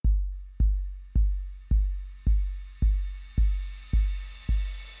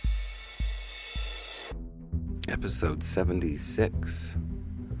episode 76.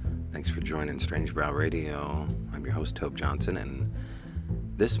 Thanks for joining Strange Brow Radio. I'm your host, Tobe Johnson, and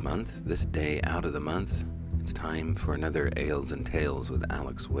this month, this day out of the month, it's time for another Ales and Tales with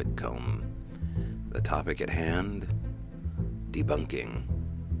Alex Whitcomb. The topic at hand, debunking,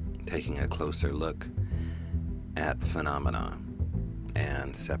 taking a closer look at phenomena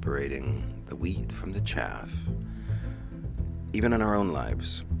and separating the wheat from the chaff, even in our own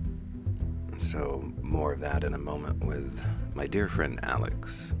lives. So more of that in a moment with my dear friend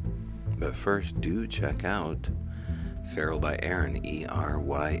Alex. But first, do check out Feral by Eryn,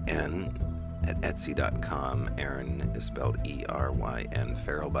 E-R-Y-N, at Etsy.com. Eryn is spelled E-R-Y-N,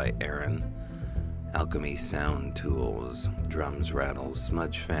 Feral by Eryn. Alchemy sound tools, drums, rattles,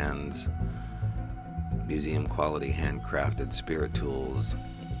 smudge fans, museum quality handcrafted spirit tools,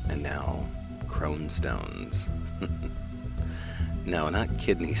 and now crone stones. No, not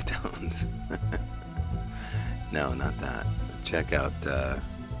kidney stones. No, not that. Check out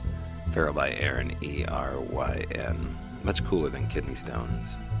Feral by Eryn, E-R-Y-N. Much cooler than kidney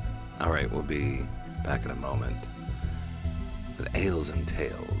stones. All right, we'll be back in a moment with Ales and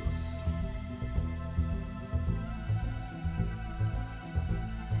Tales.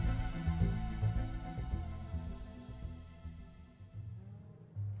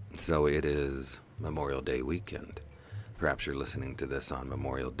 So it is Memorial Day weekend. Perhaps you're listening to this on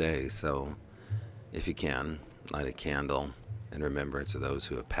Memorial Day, so if you can, light a candle in remembrance of those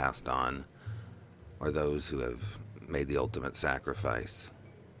who have passed on or those who have made the ultimate sacrifice.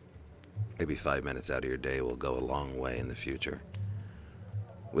 Maybe 5 minutes out of your day will go a long way in the future.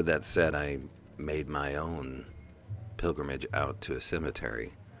 With that said, I made my own pilgrimage out to a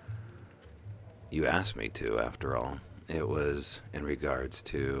cemetery. You asked me to, after all. It was in regards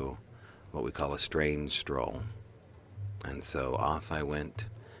to what we call a strange stroll. And so off I went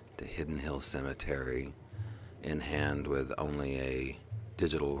to Hidden Hill Cemetery in hand with only a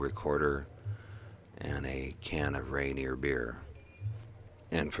digital recorder and a can of Rainier beer.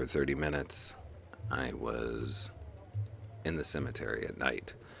 And for 30 minutes, I was in the cemetery at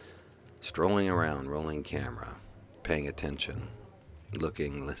night, strolling around, rolling camera, paying attention,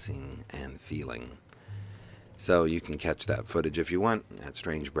 looking, listening, and feeling. So you can catch that footage if you want at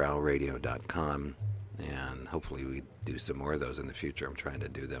strangebrowradio.com. And hopefully we do some more of those in the future. I'm trying to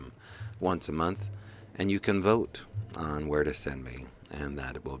do them once a month. And you can vote on where to send me. And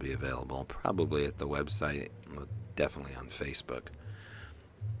that will be available probably at the website, definitely on Facebook.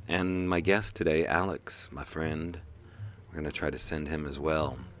 And my guest today, Alex, my friend, we're going to try to send him as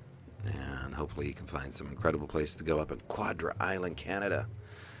well. And hopefully he can find some incredible place to go up in Quadra Island, Canada,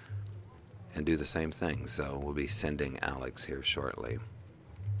 and do the same thing. So we'll be sending Alex here shortly.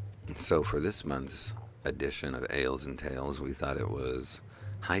 And so for this month's edition of Ales and Tales, we thought it was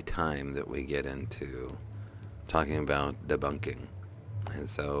high time that we get into talking about debunking. And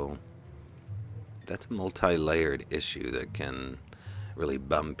so that's a multi-layered issue that can really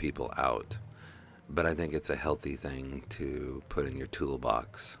bum people out. But I think it's a healthy thing to put in your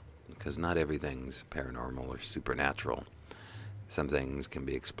toolbox, because not everything's paranormal or supernatural. Some things can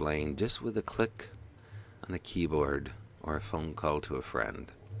be explained just with a click on the keyboard or a phone call to a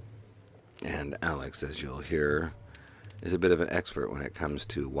friend. And Alex, as you'll hear, is a bit of an expert when it comes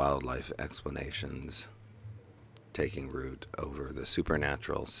to wildlife explanations taking root over the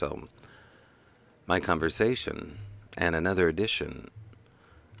supernatural. So my conversation and another edition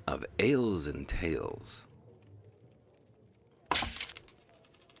of Ales and Tales.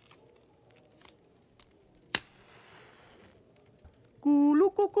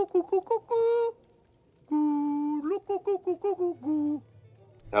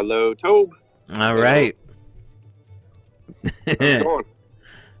 Hello, Tobe. All right. How's it going?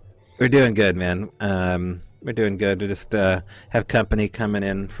 We're doing good, man. We're doing good. We just have company coming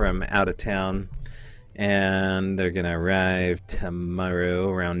in from out of town, and they're going to arrive tomorrow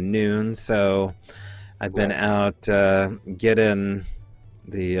around noon. So I've been out getting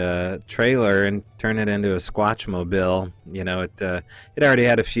the trailer and turning it into a Squatchmobile. You know, it already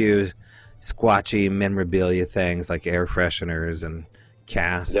had a few squatchy memorabilia things like air fresheners and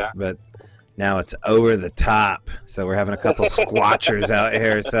casts, but now it's over the top. So we're having a couple squatchers out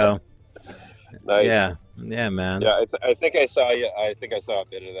here. So Nice. yeah, man. Yeah, I think I saw you. I think I saw a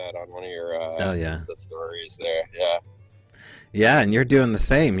bit of that on one of your Insta stories there. Yeah. Yeah, and you're doing the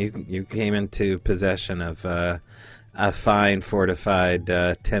same. You came into possession of a fine fortified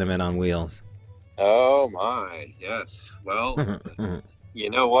tenement on wheels. Oh my, yes. Well, you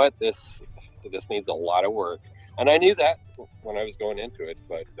know what? This needs a lot of work, and I knew that when I was going into it.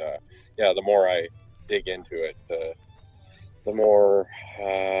 But yeah, the more I dig into it, the more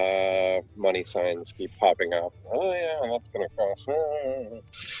money signs keep popping up. Oh yeah, that's gonna cost.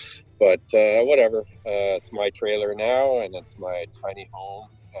 But whatever. It's my trailer now, and it's my tiny home,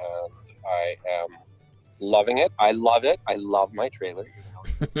 and I am loving it. I love it. I love my trailer, even though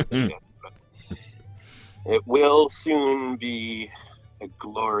it's a bit big. But it will soon be a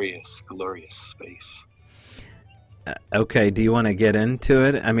glorious, glorious space. Okay, do you want to get into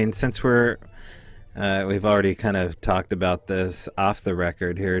it? I mean, since we've already kind of talked about this off the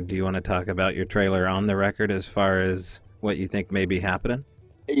record here, do you want to talk about your trailer on the record as far as what you think may be happening?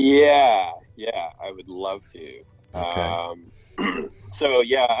 Yeah, yeah, I would love to. Okay. So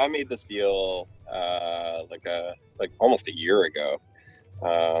yeah, I made this deal like almost a year ago,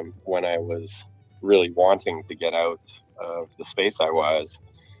 when I was really wanting to get out of the space I was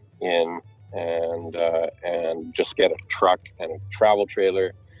in, and just get a truck and a travel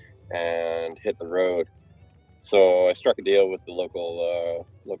trailer and hit the road. So I struck a deal with the local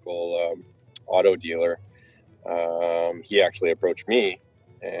auto dealer. He actually approached me,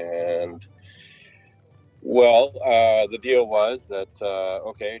 and well, the deal was that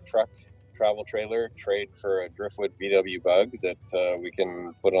okay, truck, travel trailer, trade for a Driftwood VW Bug that we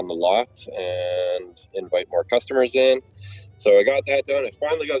can put on the lot and invite more customers in. So I got that done. I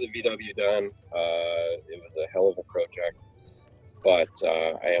finally got the VW done. It was a hell of a project, but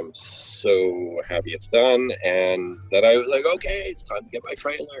I am so happy it's done, and that I was like, okay, it's time to get my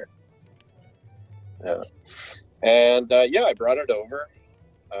trailer. Yeah. And yeah, I brought it over,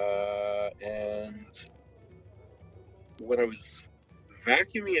 and when I was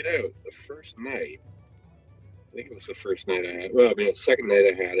vacuuming it out the first night, I think it was the first night I had. Well, I mean, the second night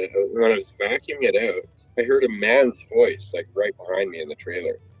I had it. When I was vacuuming it out, I heard a man's voice like right behind me in the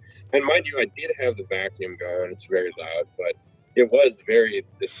trailer. And mind you, I did have the vacuum going. It's very loud, but it was very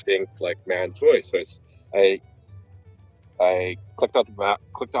distinct, like man's voice. So I clicked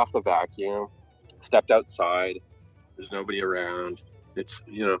off the vacuum, stepped outside. There's nobody around. It's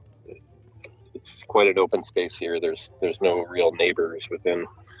it's quite an open space here. There's no real neighbors within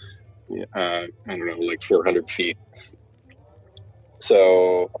I don't know, like 400 feet.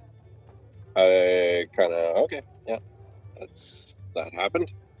 So I kind of, okay, yeah, that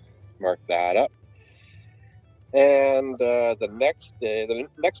happened. Mark that up. And the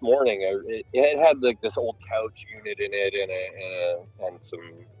next morning, it had like this old couch unit in it, and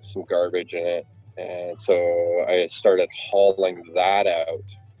some garbage in it. And so I started hauling that out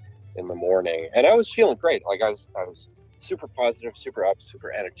in the morning, and I was feeling great. Like I was super positive, super up,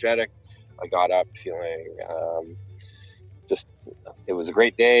 super energetic. I got up feeling just, it was a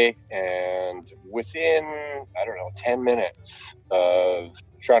great day, and within, I don't know, 10 minutes of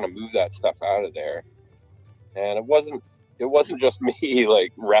trying to move that stuff out of there, and it wasn't just me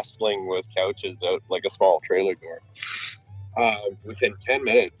like wrestling with couches out like a small trailer door. Within 10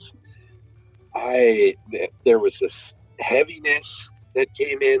 minutes, there was this heaviness that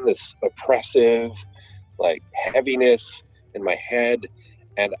came in, this oppressive like heaviness in my head,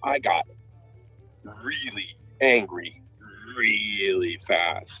 and I got really angry really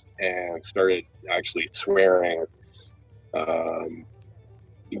fast and started actually swearing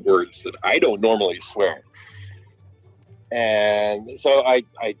words that I don't normally swear. And so I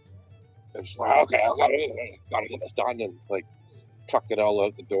was like, okay, I gotta get this done, and like chucked it all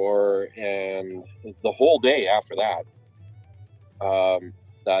out the door. And the whole day after that,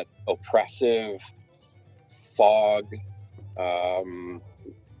 that oppressive fog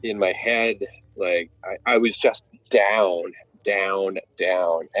in my head, like I was just down, down,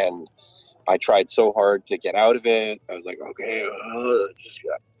 down, and I tried so hard to get out of it. I was like, okay, just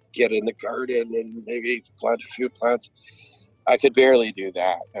get in the garden and maybe plant a few plants. I could barely do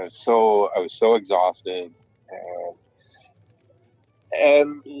that. I was so exhausted,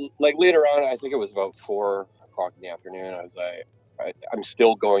 and like later on, I think it was about 4 o'clock in the afternoon. I was like, I'm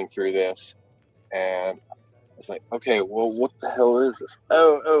still going through this, and I was like, okay, well, what the hell is this?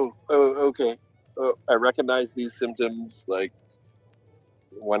 Oh, okay. Oh, I recognize these symptoms. Like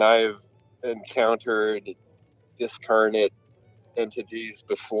when I've encountered discarnate entities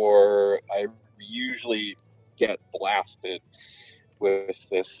before, I usually get blasted with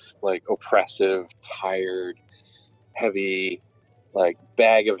this like oppressive, tired, heavy, like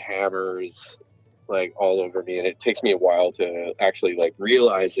bag of hammers, like all over me, and it takes me a while to actually like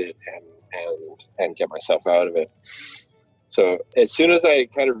realize it and get myself out of it. So as soon as I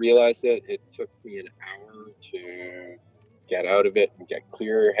kind of realized it, it took me an hour to get out of it and get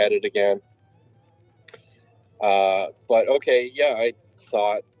clear headed again. But okay, yeah, I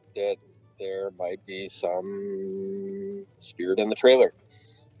thought that there might be some spirit in the trailer.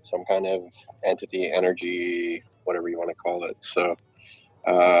 some kind of entity, energy, whatever you want to call it. So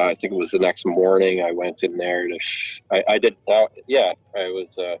I think it was the next morning I went in there to, I did, yeah, I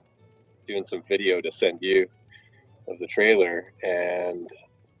was doing some video to send you of the trailer, and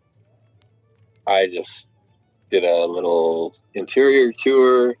I just did a little interior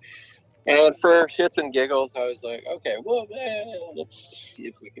tour. And for shits and giggles, I was like, okay, well, let's see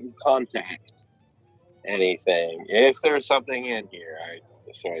if we can contact anything. If there's something in here, I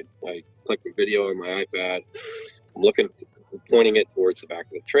click the video on my iPad. I'm looking, pointing it towards the back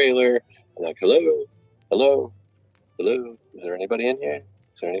of the trailer. I'm like, hello, hello, hello. Is there anybody in here?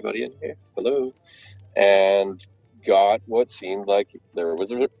 Is there anybody in here? Hello. And got what seemed like there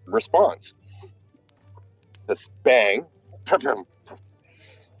was a response. This bang,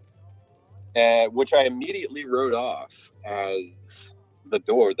 which I immediately wrote off as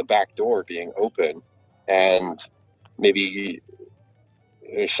the back door being open and maybe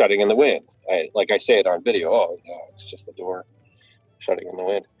shutting in the wind. Like I say it on video, oh, no, it's just the door shutting in the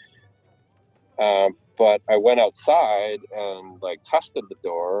wind. But I went outside and like tested the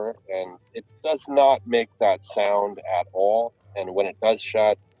door, and it does not make that sound at all. And when it does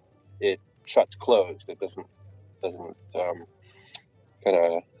shut, it shuts closed. It doesn't kind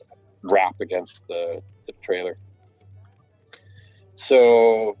of wrap against the trailer.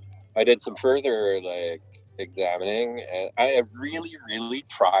 So I did some further like examining, and I have really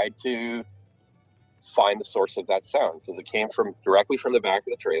tried to find the source of that sound, because it came directly from the back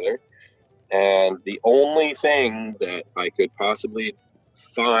of the trailer, and the only thing that I could possibly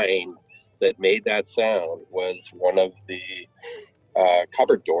find that made that sound was one of the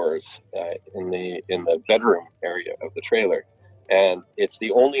cupboard doors in the bedroom area of the trailer, and it's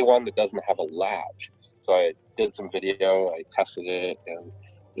the only one that doesn't have a latch. So I did some video, I tested it, and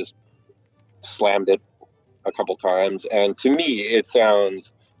just slammed it a couple times, and to me it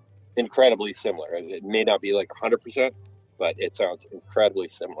sounds incredibly similar. It may not be like 100%, but it sounds incredibly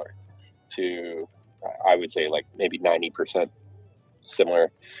similar to, I would say, like maybe 90%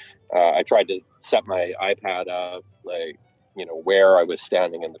 similar. I tried to set my iPad up, like, you know, where I was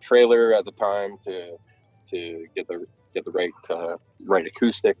standing in the trailer at the time to get the right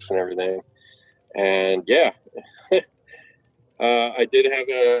acoustics and everything. And yeah, I did have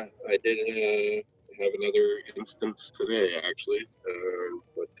another instance today, actually,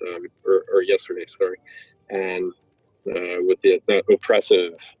 or yesterday, sorry, and with that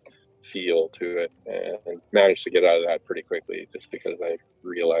oppressive feel to it, and managed to get out of that pretty quickly, just because I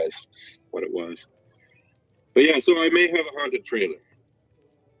realized what it was. But yeah, so I may have a haunted trailer.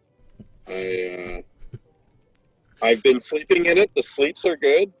 I've been sleeping in it. The sleeps are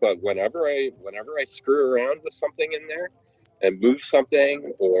good, but whenever I screw around with something in there and move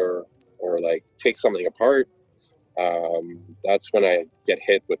something or like take something apart, that's when I get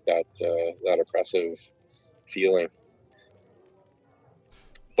hit with that oppressive feeling.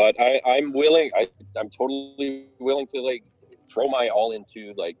 But I'm totally willing to like throw my all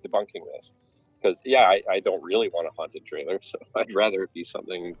into like debunking this, because yeah, I don't really want a haunted trailer, so I'd rather it be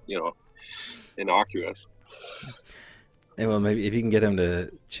something, you know, innocuous. And well, maybe if you can get him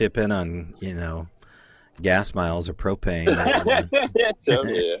to chip in on, you know, gas miles or propane.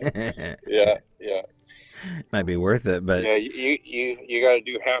 Totally, yeah. Might be worth it, but yeah, you got to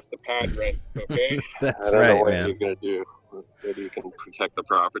do half the pad rent, okay? That's I don't know right, what man. you're gonna do. Maybe you can protect the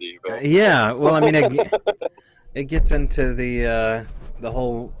property. But... yeah, well, I mean, it gets into the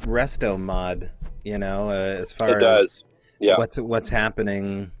whole resto mod, you know, as far as yeah, what's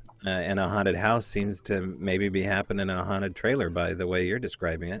happening in a haunted house seems to maybe be happening in a haunted trailer by the way you're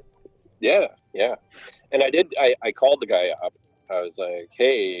describing it. Yeah. And I called the guy up. I was like,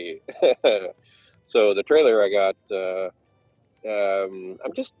 hey, so the trailer I got,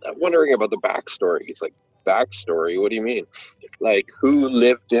 I'm just wondering about the backstory. He's like, backstory? What do you mean? Like, who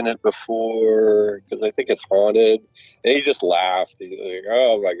lived in it before? Because I think it's haunted. And he just laughed. He's like,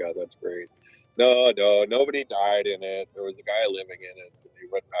 oh my God, that's great. No, nobody died in it. There was a guy living in it. And he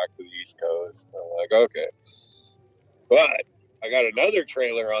went back to the East Coast. And I'm like, okay. But I got another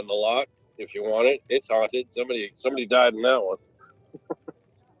trailer on the lot if you want it. It's haunted. Somebody died in that one.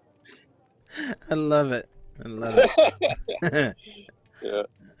 I love it. Yeah.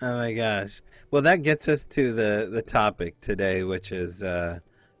 Oh my gosh. Well, that gets us to the topic today, which is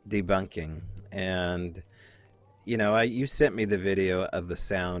debunking. And you know, you sent me the video of the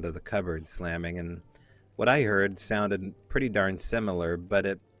sound of the cupboard slamming, and what I heard sounded pretty darn similar, but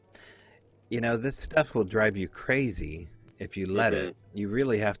it, you know, this stuff will drive you crazy if you let it. You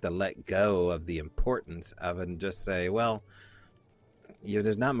really have to let go of the importance of it and just say, well,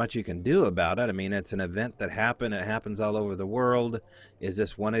 there's not much you can do about it. I mean, it's an event that happened. It happens all over the world. Is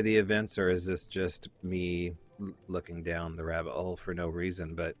this one of the events, or is this just me looking down the rabbit hole for no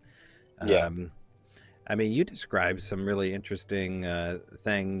reason? But Yeah. I mean, you described some really interesting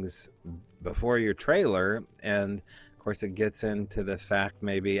things before your trailer, and of course, it gets into the fact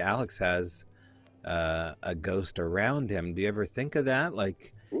maybe Alex has a ghost around him. Do you ever think of that?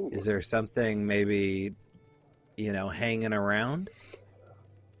 Like, Ooh. is there something maybe hanging around?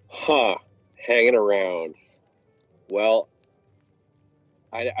 Huh. Hanging around. Well,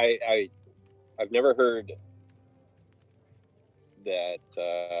 I've never heard that.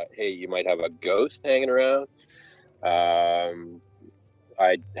 Hey, you might have a ghost hanging around.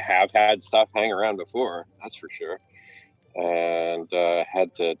 I have had stuff hang around before, that's for sure, and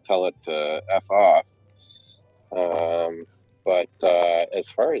had to tell it to f off. But as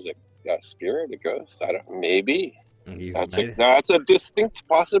far as a spirit, a ghost, I don't. Maybe that's a distinct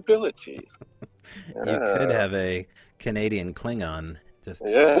possibility. You could have a Canadian Klingon just,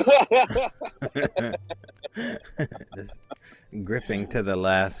 just gripping to the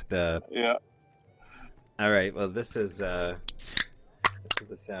last. Yeah. All right. Well, this is the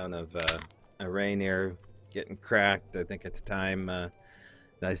sound of a Rainier getting cracked. I think it's time I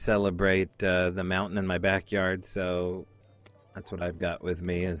celebrate the mountain in my backyard. So that's what I've got with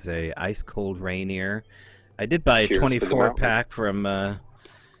me is a ice cold Rainier. I did buy a 24 pack from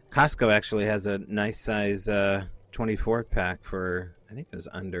Costco. Actually has a nice size 24 pack for, I think it was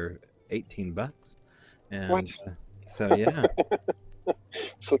under $18. And what? So yeah.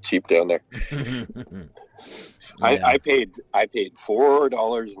 So cheap down there. Yeah. I paid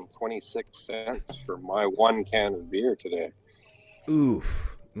 $4.26 for my one can of beer today.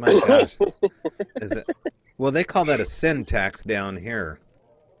 Oof, my gosh! Is it? Well, they call that a sin tax down here.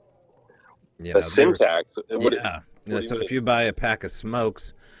 A sin tax? Yeah. So if you buy a pack of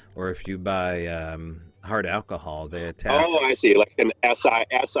smokes, or if you buy hard alcohol, they attach. Oh, I see, like an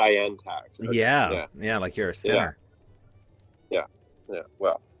SIN tax. Yeah, like you're a sinner. Yeah.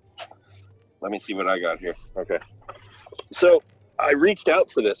 Well, let me see what I got here. Okay. So I reached out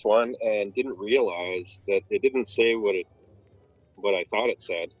for this one and didn't realize that it didn't say what I thought it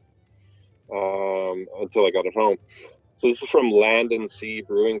said until I got it home. So this is from Land and Sea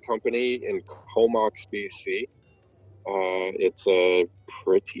Brewing Company in Comox, BC. It's a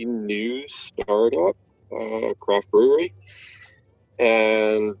pretty new startup craft brewery,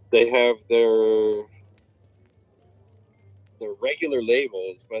 and they have their regular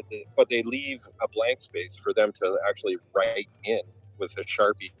labels, but they leave a blank space for them to actually write in with a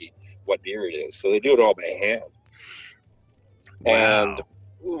Sharpie what beer it is. So they do it all by hand. Wow. And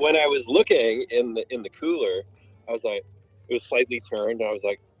when I was looking in the cooler, I was like, it was slightly turned. I was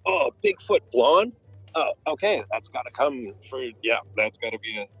like, oh, Bigfoot Blonde. Oh, okay, that's got to come for that's got to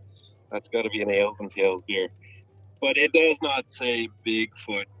be an Ales and Tales beer. But it does not say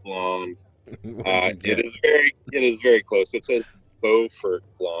Bigfoot Blonde. It is very close. It says Beaufort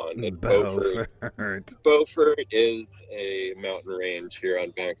Blonde. And Beaufort is a mountain range here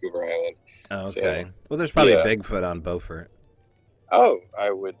on Vancouver Island. Okay. So, well, there's probably a Bigfoot on Beaufort. Oh,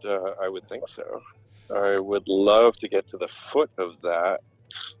 I would think so. I would love to get to the foot of that.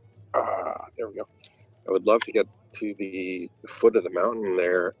 There we go. I would love to get to the foot of the mountain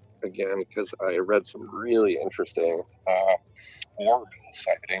there again, because I read some really interesting orb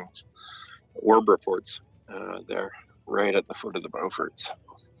sightings, orb reports there, right at the foot of the Beauforts.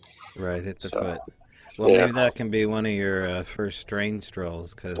 Right at the foot. Well, maybe that can be one of your first strain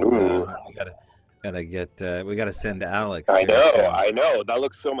strolls, because we gotta send Alex. I know. That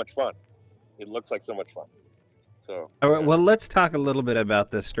looks so much fun. It looks like so much fun. So. All right. Well, let's talk a little bit about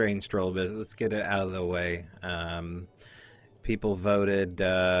the strain stroll business. Let's get it out of the way. People voted,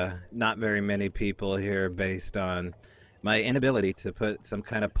 not very many people here, based on my inability to put some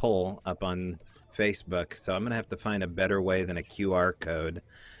kind of poll up on Facebook. So I'm going to have to find a better way than a QR code.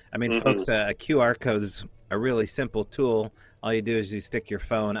 I mean, folks, a QR code is a really simple tool. All you do is you stick your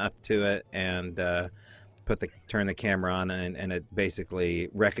phone up to it and turn the camera on, and it basically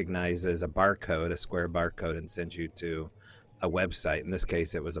recognizes a barcode, a square barcode, and sends you to a website. In this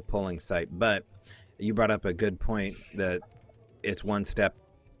case, it was a polling site. But you brought up a good point that it's one step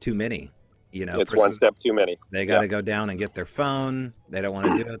too many. It's one step too many. They got to go down and get their phone. They don't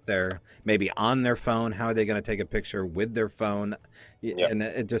want to do it. They're maybe on their phone. How are they going to take a picture with their phone? Yep. And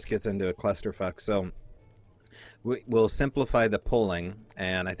it just gets into a clusterfuck. So we'll simplify the polling,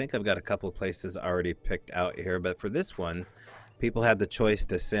 and I think I've got a couple of places already picked out here. But for this one, people had the choice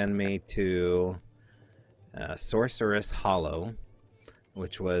to send me to Sorceress Hollow,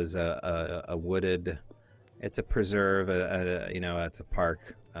 which was a wooded It's a preserve, it's a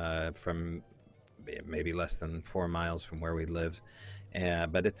park from maybe less than 4 miles from where we live,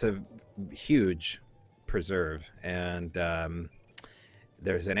 but it's a huge preserve, and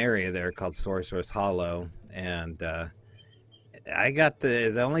there's an area there called Sorcerer's Hollow, and I got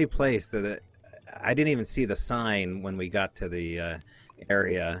the only place that I didn't even see the sign when we got to the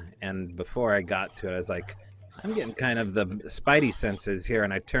area, and before I got to it, I was like, I'm getting kind of the spidey senses here,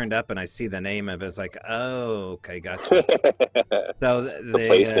 and I turned up and I see the name of it. It's like, oh, okay, gotcha. So The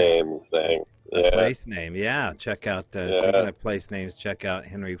place name thing. the Yeah. place name, yeah. Check out speaking Yeah. of place names, check out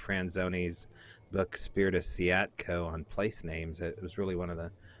Henry Franzoni's book Spirit of Seatco on place names. It was really one of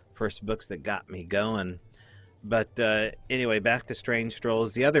the first books that got me going. But anyway, back to Strange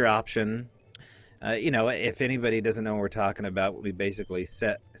Strolls. The other option, if anybody doesn't know what we're talking about, we basically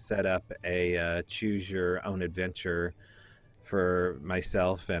set up a choose your own adventure for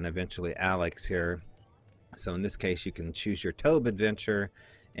myself and eventually Alex here. So in this case, you can choose your Tobe adventure,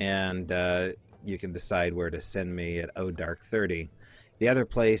 and you can decide where to send me at Dark30. The other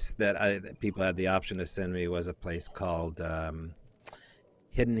place that people had the option to send me was a place called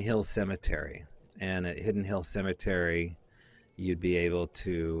Hidden Hill Cemetery. And at Hidden Hill Cemetery, you'd be able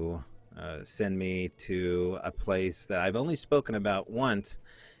to send me to a place that I've only spoken about once,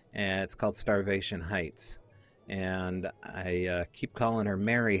 and it's called Starvation Heights. And I keep calling her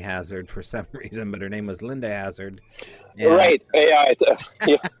Mary Hazard for some reason, but her name was Linda Hazard. And, Right. Yeah.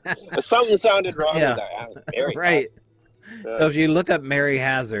 Yeah. Something sounded wrong Yeah. with that. Mary. right. Yeah. So if you look up Mary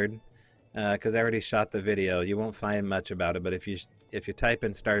Hazard, because I already shot the video, you won't find much about it. But if you type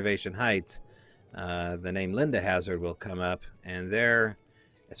in Starvation Heights, the name Linda Hazard will come up, and there,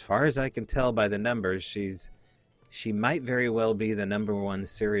 as far as I can tell by the numbers, she might very well be the #1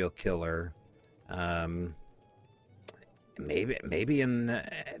 serial killer. Maybe in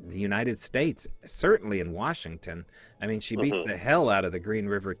the United States, certainly in Washington. I mean, she beats the hell out of the Green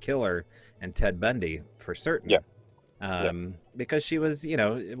River Killer and Ted Bundy for certain. Yeah. Because she was,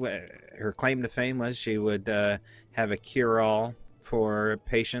 her claim to fame was she would have a cure-all for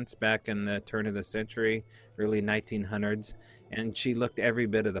patients back in the turn of the century, early 1900s, and she looked every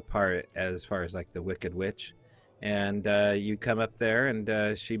bit of the part as far as like the Wicked Witch. And you come up there,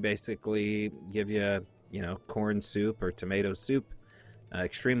 and she basically give you corn soup or tomato soup,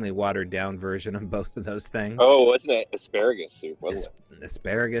 extremely watered down version of both of those things. Oh, wasn't it asparagus soup? Wasn't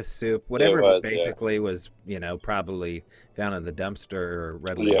Asparagus soup, whatever It was, basically was, probably found in the dumpster or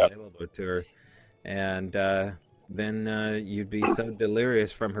readily available to her. And then you'd be so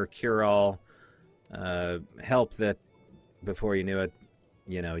delirious from her cure-all help that before you knew it,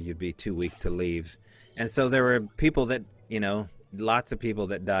 you'd be too weak to leave. And so there were people that, lots of people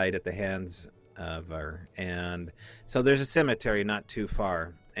that died at the hands of her. And so there's a cemetery not too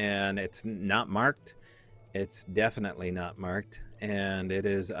far, and it's not marked. It's definitely not marked, and it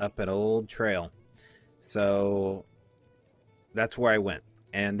is up an old trail. So that's where I went.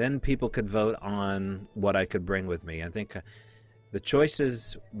 And then people could vote on what I could bring with me. I think the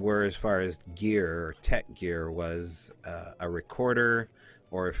choices were, as far as gear or tech gear, was a recorder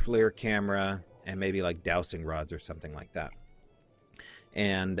or a FLIR camera and maybe like dowsing rods or something like that.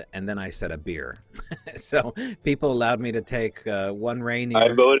 And then I said a beer. So people allowed me to take one Rainier.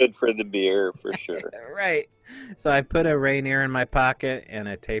 I voted for the beer for sure. Right. So I put a Rainier in my pocket and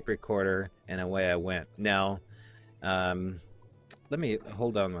a tape recorder, and away I went. Now, let me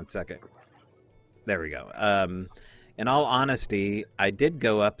hold on one second. There we go. In all honesty, I did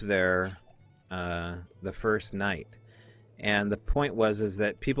go up there the first night. And the point is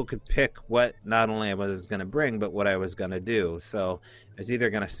that people could pick what not only I was going to bring, but what I was going to do. So I was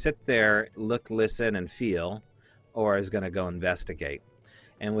either going to sit there, look, listen, and feel, or I was going to go investigate.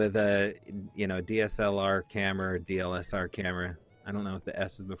 And with a DSLR camera, or DLSR camera, I don't know if the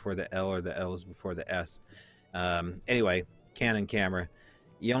S is before the L or the L is before the S. Anyway, Canon camera,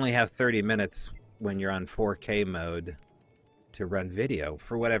 you only have 30 minutes when you're on 4K mode to run video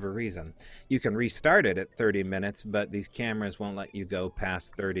for whatever reason. You can restart it at 30 minutes, but these cameras won't let you go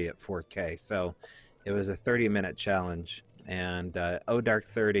past 30 at 4K. So it was a 30-minute challenge. And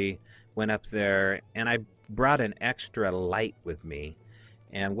Dark30 went up there, and I brought an extra light with me.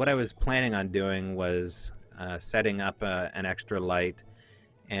 And what I was planning on doing was setting up an extra light,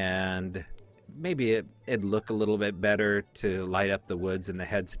 and maybe it'd look a little bit better to light up the woods and the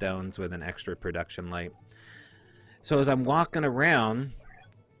headstones with an extra production light. So as I'm walking around,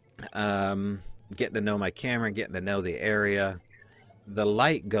 getting to know my camera, getting to know the area, the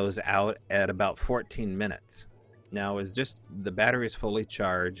light goes out at about 14 minutes. Now, it's just the battery is fully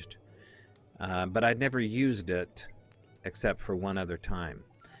charged, but I'd never used it except for one other time.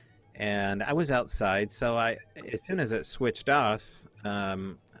 and I was outside. So as soon as it switched off, I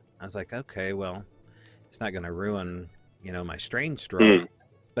was like, okay, well, it's not going to ruin, my strange stroll. Mm.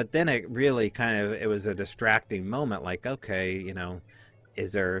 But then it really it was a distracting moment. Like, okay,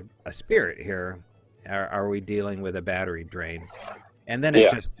 is there a spirit here? Are we dealing with a battery drain? And then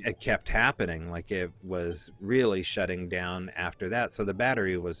Yeah. it kept happening. Like it was really shutting down after that. So the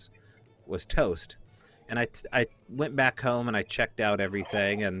battery was toast. And I went back home and I checked out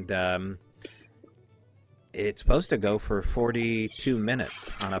everything, and it's supposed to go for 42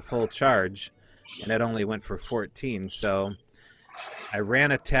 minutes on a full charge, and it only went for 14. So I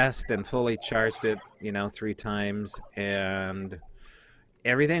ran a test and fully charged it, 3 times, and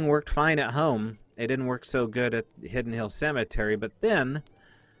everything worked fine at home. It didn't work so good at Hidden Hill Cemetery, but then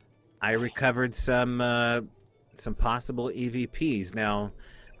I recovered some possible EVPs. Now,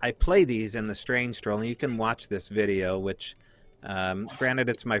 I play these in the Strange Stroll, and you can watch this video, which, granted,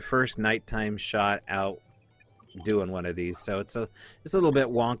 it's my first nighttime shot out doing one of these, so it's a little bit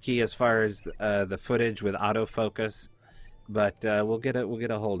wonky as far as the footage with autofocus, but we'll get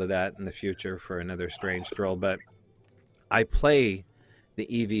a hold of that in the future for another Strange Stroll. But I play the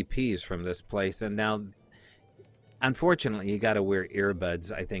EVPs from this place, and now, unfortunately, you got to wear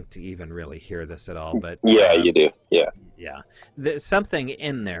earbuds, I think, to even really hear this at all. But Yeah, you do. Yeah. yeah, there's something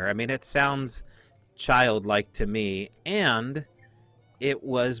in there. I mean, it sounds childlike to me, and it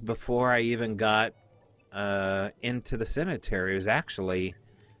was before I even got into the cemetery. It was actually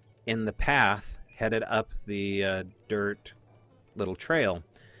in the path headed up the dirt little trail.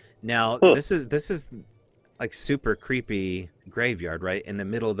 Now, Hmm. this is like super creepy graveyard, right in the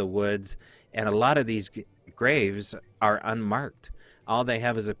middle of the woods, and a lot of these graves are unmarked. All they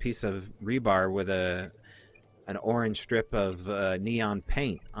have is a piece of rebar with an orange strip of neon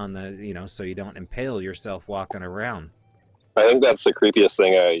paint on the, so you don't impale yourself walking around. I think that's the creepiest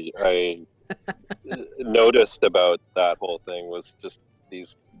thing I noticed about that whole thing was just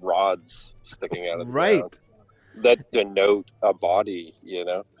these rods sticking out of the ground Right. that denote a body.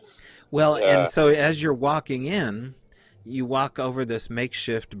 Well, and Yeah. so as you're walking in, you walk over this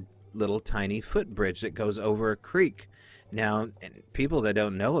makeshift little tiny footbridge that goes over a creek. Now, people that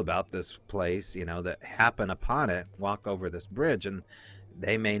don't know about this place, that happen upon it, walk over this bridge, and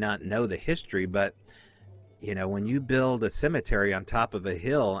they may not know the history, but when you build a cemetery on top of a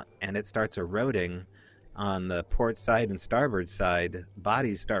hill and it starts eroding on the port side and starboard side,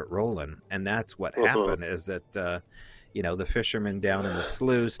 bodies start rolling, and that's what Mhm. happened. Is that the fishermen down in the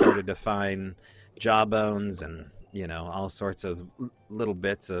slough started to find jawbones and all sorts of little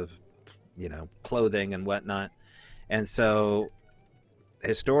bits of clothing and whatnot, and so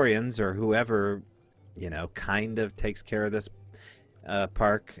historians or whoever kind of takes care of this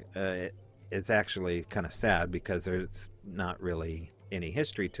park. It's actually kind of sad because there's not really any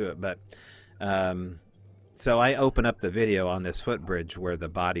history to it. But so I open up the video on this footbridge where the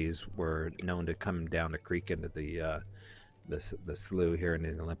bodies were known to come down the creek into the slough here in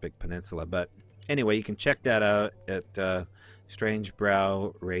the Olympic Peninsula. But anyway, you can check that out at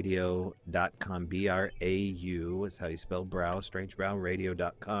strangebrowradio.com. BRAU is how you spell brow.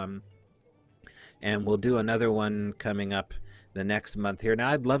 Strangebrowradio.com. And we'll do another one coming up the next month here. Now,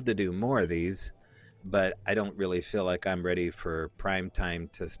 I'd love to do more of these, but I don't really feel like I'm ready for prime time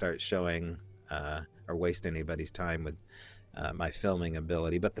to start showing or waste anybody's time with my filming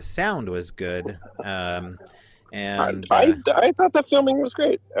ability. But the sound was good. And I thought the filming was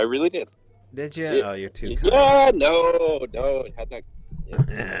great. I really did. did you? It, Oh, you're too kind. yeah, no, it had that.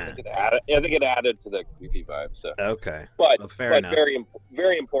 I think it added to the creepy vibe. So, Okay. but Well, fair enough. very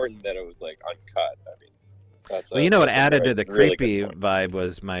important that it was like uncut. I mean, Well, you know what that's a added to the really good creepy point. vibe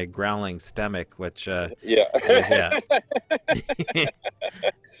was my growling stomach, which Yeah. yeah.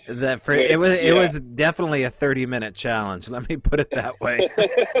 It was definitely a 30-minute challenge. Let me put it that way.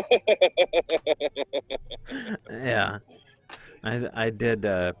 Yeah, I did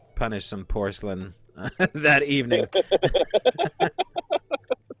punish some porcelain that evening,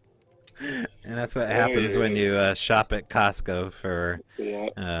 and that's what happens when you shop at Costco for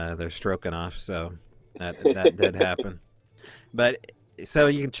Yeah. their Stroganoff. So that did happen. But so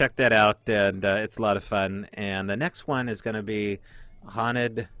you can check that out, and it's a lot of fun. And the next one is going to be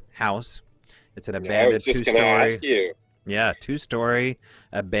Haunted House. It's an I was abandoned just gonna two-story. ask you. Yeah, two-story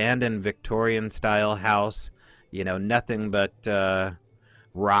abandoned Victorian style house. Nothing but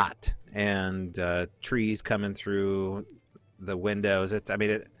rot and trees coming through the windows. It's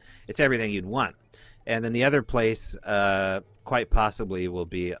everything you'd want. And then the other place, quite possibly, will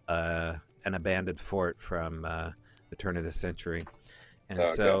be an abandoned fort from the turn of the century. And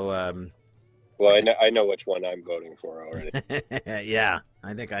Okay. so Well, I know which one I'm voting for already. Yeah,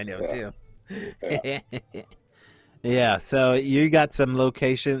 I think I know Yeah, too. yeah. Yeah, so you got some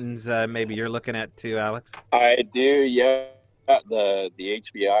locations maybe you're looking at too, Alex? I do. Yeah, the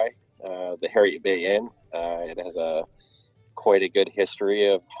HBI, the Harriet Bay Inn. It has a quite a good history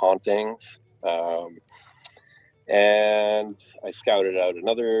of hauntings. Um, and I scouted out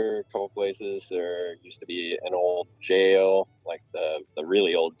another couple places. There used to be an old jail, like the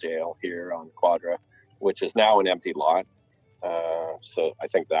really old jail here on Quadra, which is now an empty lot. So I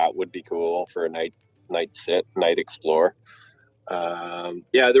think that would be cool for a night explore.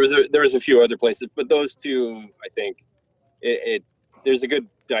 Yeah, there was a few other places, but those two, I think it there's a good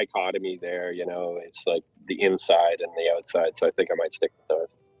dichotomy there. It's like the inside and the outside. So I think I might stick with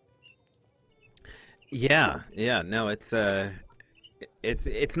those. Yeah, yeah, no, it's not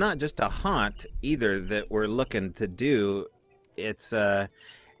just a haunt either that we're looking to do. It's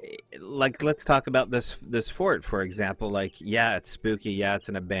like let's talk about this fort for example. Like, yeah, it's spooky. Yeah, it's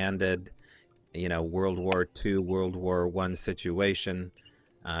an abandoned, World War II, World War One situation.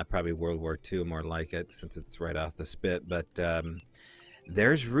 Probably World War II more like it since it's right off the spit. But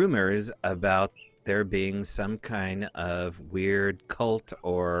there's rumors about there being some kind of weird cult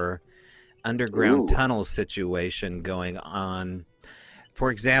or underground Ooh. tunnel situation going on.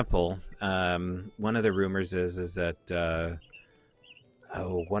 For example, one of the rumors is that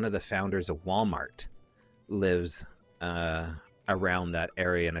one of the founders of Walmart lives around that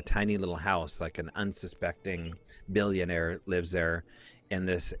area in a tiny little house, like an unsuspecting billionaire lives there in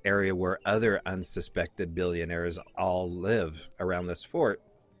this area where other unsuspected billionaires all live around this fort.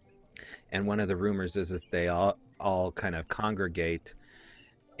 And one of the rumors is that they all kind of congregate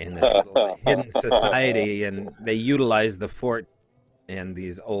in this little hidden society, and they utilize the fort and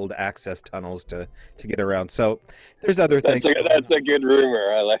these old access tunnels to get around. So there's other things going That's a good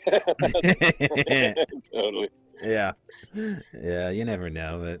rumor. I like on. totally. Yeah, yeah. You never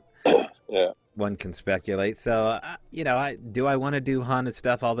know, Yeah, one can speculate. So, I want to do haunted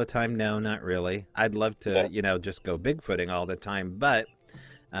stuff all the time? No, not really. I'd love to, yeah. just go Bigfooting all the time. But,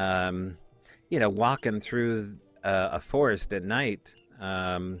 um, walking through a forest at night,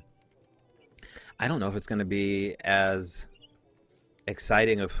 I don't know if it's going to be as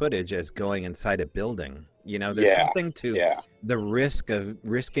exciting of footage as going inside a building. There's Yeah, something to yeah, the risk of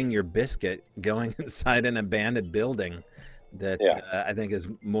risking your biscuit going inside an abandoned building that yeah. I think is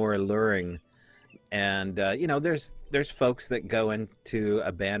more alluring. And there's folks that go into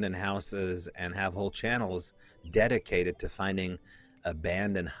abandoned houses and have whole channels dedicated to finding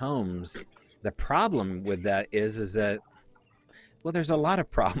abandoned homes. The problem with that is that, well, there's a lot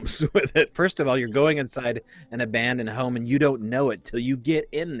of problems with it. First of all, you're going inside an abandoned home and you don't know it till you get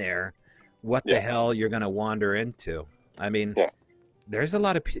in there what the Yeah, hell you're going to wander into. I mean, yeah. there's a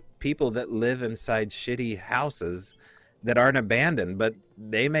lot of people that live inside shitty houses that aren't abandoned, but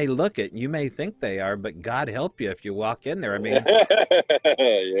they may look it. You may think they are, but God help you if you walk in there. I mean,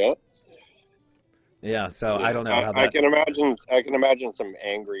 Yeah, yeah. So I yeah. don't know I, how I that. can imagine. I can imagine some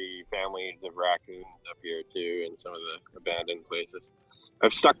angry families of raccoons up here too, in some of the abandoned places.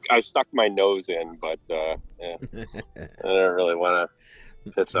 I stuck my nose in, but yeah, I don't really want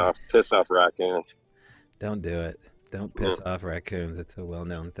to piss off raccoons. Don't do it. Don't Yeah. piss off raccoons. It's a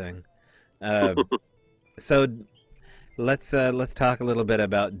well-known thing. Uh, so let's talk a little bit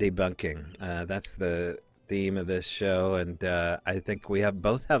about debunking. That's the theme of this show, and I think we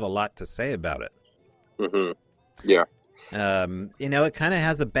both have a lot to say about it. Hmm. Yeah. It kind of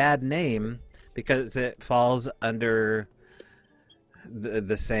has a bad name because it falls under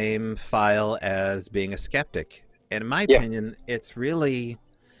the same file as being a skeptic. And in my Yeah. opinion, it's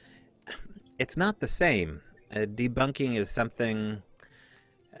not the same. Debunking is something.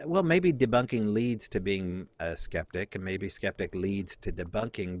 Well, maybe debunking leads to being a skeptic, and maybe skeptic leads to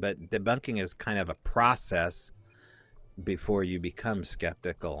debunking. But debunking is kind of a process before you become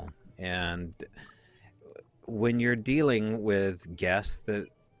skeptical. And when you're dealing with guests that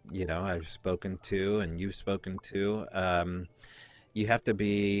I've spoken to and you've spoken to, you have to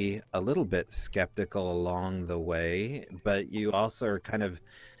be a little bit skeptical along the way, but you also are kind of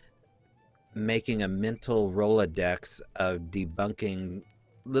making a mental Rolodex of debunking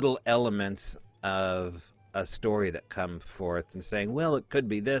little elements of a story that come forth and saying, well, it could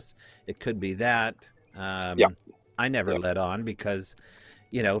be this, it could be that. Yeah. I never Yeah. let on because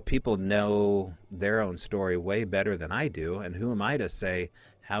people know their own story way better than I do, and who am I to say?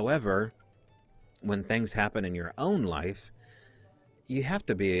 However, when things happen in your own life, you have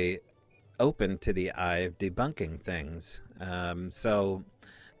to be open to the eye of debunking things. So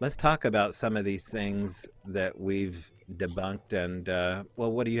let's talk about some of these things that we've debunked. And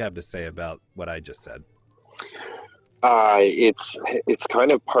well, what do you have to say about what I just said? It's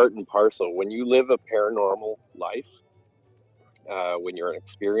kind of part and parcel. When you live a paranormal life, when you're an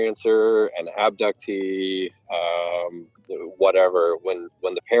experiencer, an abductee, whatever, when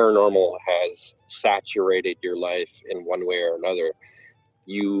the paranormal has saturated your life in one way or another,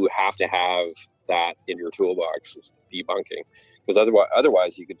 you have to have that in your toolbox, debunking, because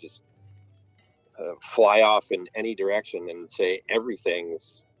otherwise you could just fly off in any direction and say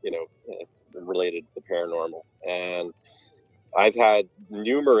everything's related to the paranormal. And I've had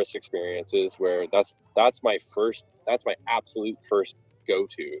numerous experiences where that's my absolute first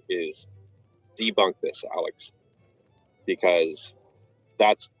go-to is debunk this, Alex, because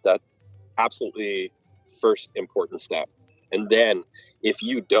that's absolutely first important step. And then if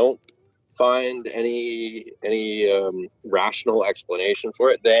you don't find any rational explanation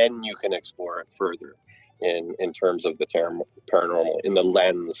for it, then you can explore it further in terms of the paranormal, in the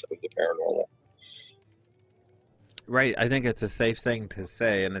lens of the paranormal. Right. I think it's a safe thing to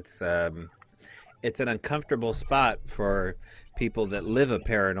say, and it's an uncomfortable spot for people that live a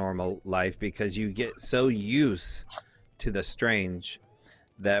paranormal life because you get so used to the strange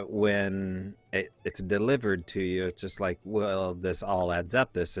that when it's delivered to you, it's just like, well, this all adds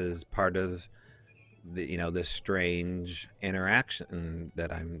up. This is part of this strange interaction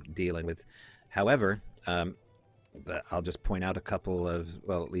that I'm dealing with. However, I'll just point out a couple of,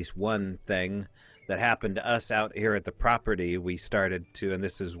 well, at least one thing that happened to us out here at the property. We started to, and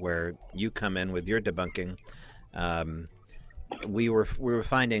this is where you come in with your debunking. We were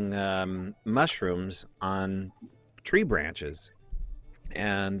finding mushrooms on tree branches,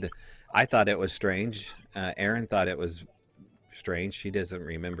 and I thought it was strange. Erin thought it was strange. She doesn't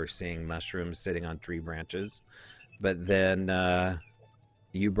remember seeing mushrooms sitting on tree branches, but then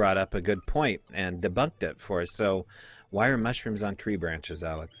you brought up a good point and debunked it for us. So, why are mushrooms on tree branches,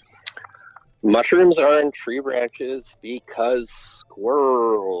 Alex? Mushrooms are on tree branches because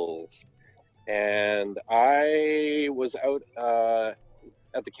squirrels. And I was out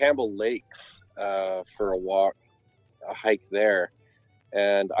at the Campbell Lakes for a hike there,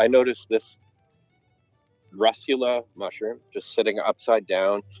 and I noticed this Russula mushroom just sitting upside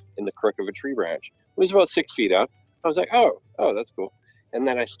down in the crook of a tree branch. It was about 6 feet up. I was like, oh, that's cool. And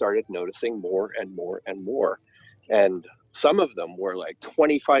then I started noticing more and more and more. And some of them were like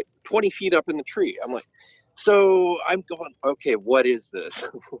 20 feet up in the tree. I'm like, so I'm going, okay, what is this?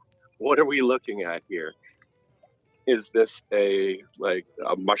 What are we looking at here? Is this a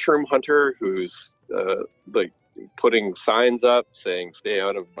mushroom hunter who's putting signs up saying, stay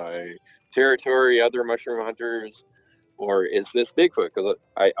out of my territory, other mushroom hunters? Or is this Bigfoot? Because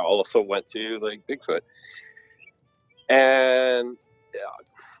I also went to Bigfoot. And it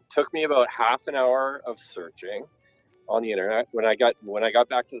took me about half an hour of searching on the internet. When I got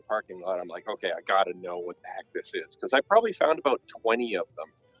back to the parking lot, I'm like, okay, I gotta know what the heck this is, because I probably found about 20 of them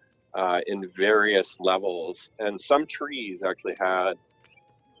in various levels, and some trees actually had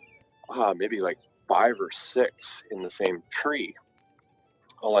maybe 5 or 6 in the same tree,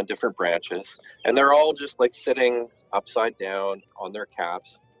 all on different branches, and they're all just sitting upside down on their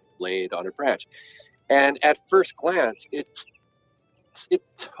caps, laid on a branch. And at first glance, it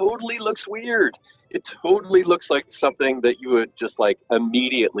totally looks weird. It totally looks like something that you would just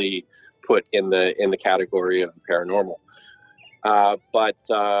immediately put in the category of paranormal.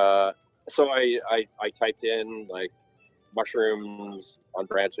 So I typed in mushrooms on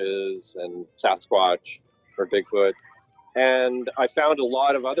branches and Sasquatch or Bigfoot, and I found a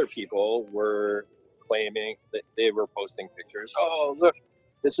lot of other people were claiming that they were posting pictures. Oh, look,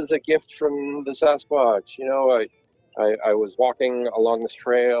 this is a gift from the Sasquatch. I was walking along this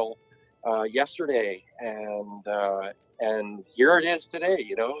trail yesterday, and here it is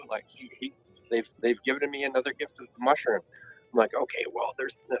today. They've given me another gift of the mushroom. I'm like, okay, well,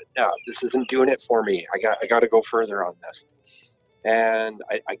 this isn't doing it for me. I got to go further on this. And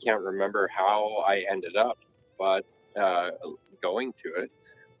I can't remember how I ended up, but going to it.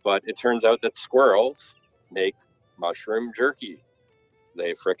 But it turns out that squirrels make mushroom jerky.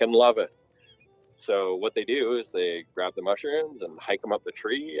 They frickin' love it. So what they do is they grab the mushrooms and hike them up the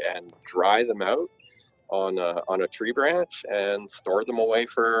tree and dry them out on a tree branch and store them away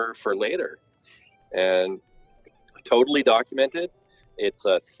for later. And totally documented. It's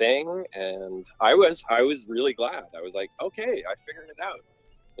a thing, and I was really glad. I was like, okay, I figured it out.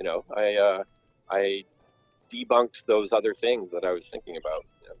 I debunked those other things that I was thinking about,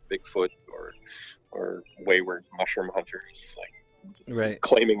 Bigfoot or wayward mushroom hunters, right,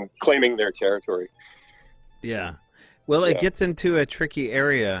 claiming their territory. Yeah. Well, it gets into a tricky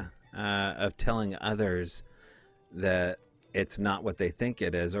area of telling others that it's not what they think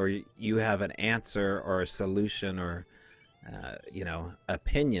it is, or you have an answer or a solution or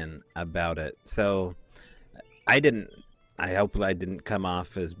opinion about it. So I didn't. I hope I didn't come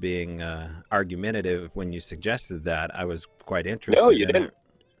off as being argumentative when you suggested that. I was quite No, interested you in didn't. it.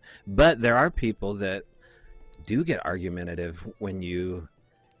 But there are people that do get argumentative when you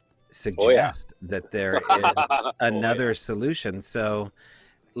Oh yeah. suggest that there is Oh yeah. another solution. So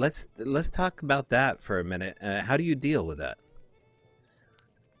let's talk about that for a minute. How do you deal with that?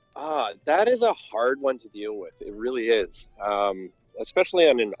 That is a hard one to deal with. It really is, especially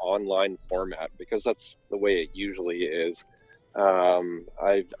on an online format because that's the way it usually is.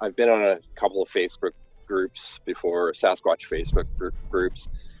 I've been on a couple of Facebook groups before, Sasquatch Facebook groups.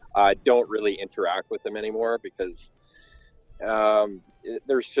 I don't really interact with them anymore because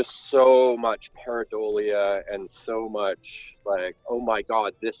there's just so much pareidolia and so much like, oh my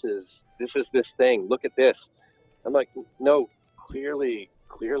God, this is this thing. Look at this. I'm like, no, clearly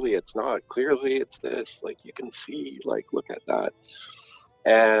it's not. Clearly it's this. Like you can see, like look at that.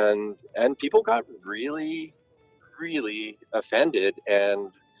 And people got really, really offended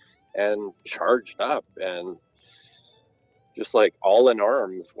and charged up and just like all in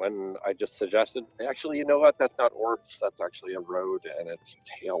arms when I just suggested, actually, you know what? That's not orbs. That's actually a road and it's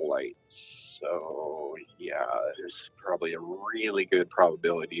tail lights. So yeah, there's probably a really good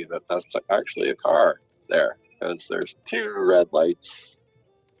probability that that's actually a car there because there's two red lights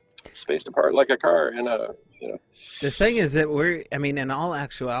spaced apart like a car in a, you know. The thing is that I mean, in all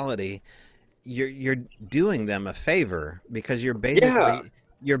actuality, you're doing them a favor because Yeah,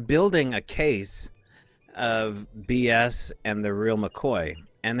 you're building a case of BS and the real McCoy.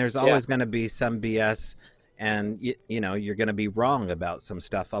 And there's yeah, always going to be some BS, and you're going to be wrong about some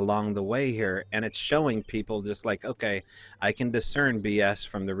stuff along the way here. And it's showing people just like, okay, I can discern BS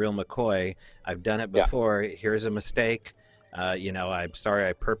from the real McCoy. I've done it yeah, before. Here's a mistake. I'm sorry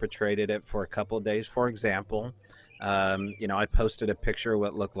I perpetrated it for a couple of days. For example, I posted a picture of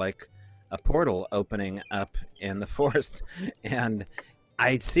what looked like a portal opening up in the forest, and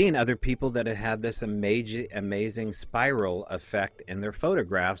I'd seen other people that had had this amazing spiral effect in their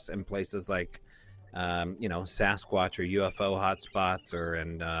photographs in places like, Sasquatch or UFO hotspots, or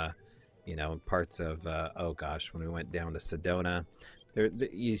in, parts of, oh gosh, when we went down to Sedona.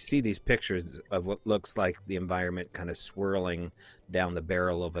 You see these pictures of what looks like the environment kind of swirling down the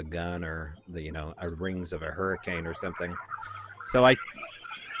barrel of a gun, or rings of a hurricane or something. So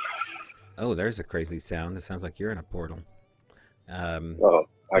oh, there's a crazy sound. It sounds like you're in a portal. Um, oh,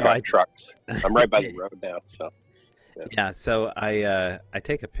 I so got trucks. I'm right by the road now, so yeah. Yeah, so I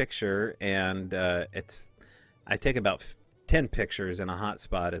take a picture, and I take about 10 pictures in a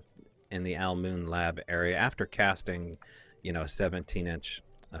hotspot in the Al Moon Lab area after casting, a 17-inch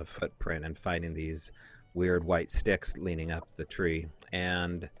footprint and finding these weird white sticks leaning up the tree.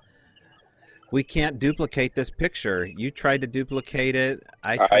 And we can't duplicate this picture. You tried to duplicate it.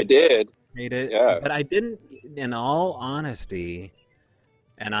 I I tried to did. duplicate it, Yeah. but I didn't. In all honesty,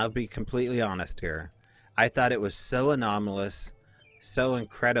 and I'll be completely honest here, I thought it was so anomalous, so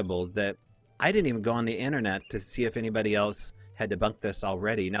incredible that I didn't even go on the internet to see if anybody else had debunked this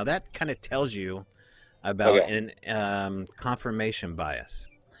already. Now that kind of tells you about Okay. an confirmation bias,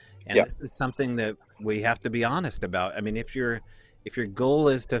 and Yeah. this is something that we have to be honest about. I mean, if your goal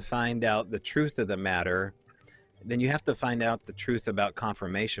is to find out the truth of the matter, then you have to find out the truth about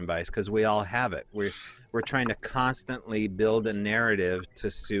confirmation bias, because we all have it. We're trying to constantly build a narrative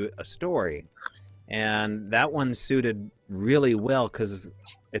to suit a story, and that one suited really well because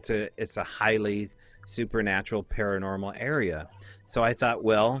it's a highly supernatural paranormal area. So I thought,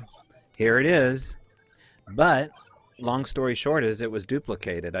 well, here it is. But long story short is it was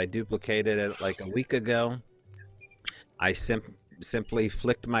duplicated. I duplicated it like a week ago. I simply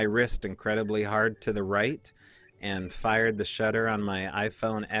flicked my wrist incredibly hard to the right and fired the shutter on my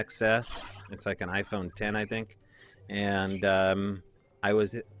iPhone XS. It's like an iPhone 10, I think. And I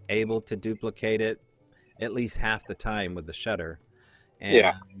was able to duplicate it at least half the time with the shutter.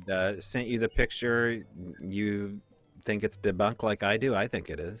 Yeah. And sent you the picture. You think it's debunked like I do? I think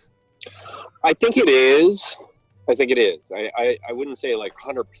it is. I think it is. I think it is. I wouldn't say like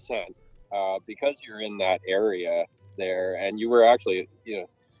 100%, because you're in that area there, and you were actually, you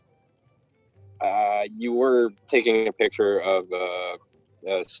were taking a picture of a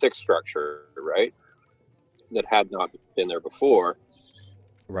stick structure, right? That had not been there before.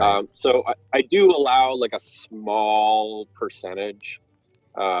 Right. So I do allow like a small percentage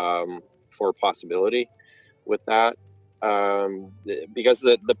for possibility with that, because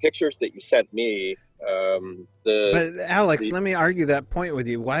the pictures that you sent me But Alex, The let me argue that point with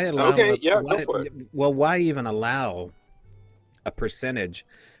you. Why allow okay, yeah, go why for it. well why even allow a percentage?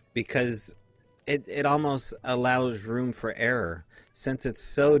 Because it almost allows room for error since it's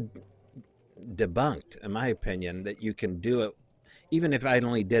so debunked, in my opinion, that you can do it even if I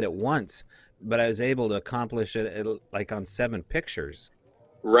only did it once, but I was able to accomplish it like on 7 pictures.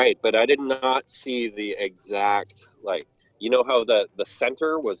 Right, but I did not see the exact like you know how the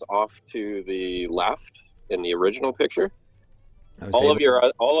center was off to the left in the original picture. I was able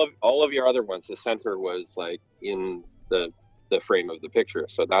to. All of your other ones, the center was like in the frame of the picture.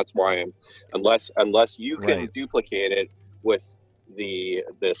 So that's why I'm unless you can Right. duplicate it with the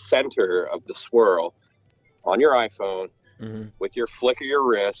center of the swirl on your iPhone Hmm. with your flick of your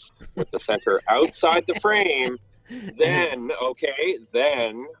wrist with the center outside the frame, then okay,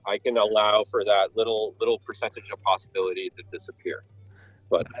 then I can allow for that little percentage of possibility to disappear.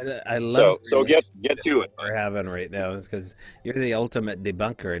 But I love the so get relationship to that it, we're having right now is because you're the ultimate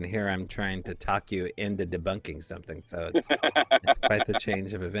debunker, and here I'm trying to talk you into debunking something. So it's quite the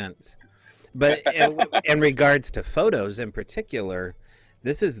change of events. But in regards to photos in particular,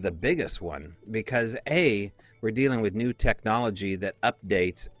 this is the biggest one because we're dealing with new technology that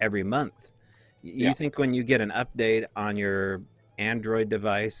updates every month. You yeah. think when you get an update on your Android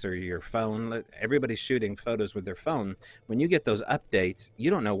device or your phone, everybody's shooting photos with their phone. When you get those updates,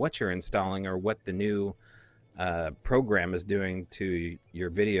 you don't know what you're installing or what the new program is doing to your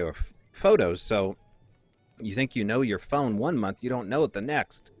video or photos. So you think you know your phone 1 month, you don't know it the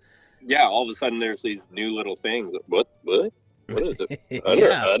next. Yeah, all of a sudden there's these new little things. What is it?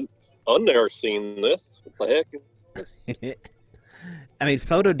 Yeah. I've never seen this. What the heck is this? I mean,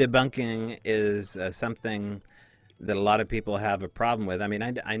 photo debunking is something that a lot of people have a problem with. I mean,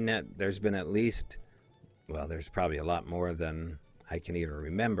 I know there's been at least, well, there's probably a lot more than I can even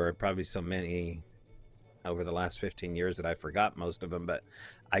remember. Probably so many over the last 15 years that I forgot most of them, but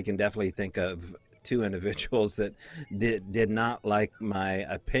I can definitely think of two individuals that did not like my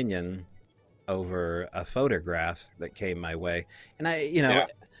opinion over a photograph that came my way. And Yeah,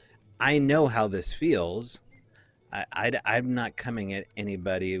 I know how this feels. I'm not coming at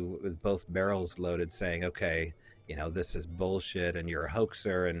anybody with both barrels loaded saying, okay, this is bullshit and you're a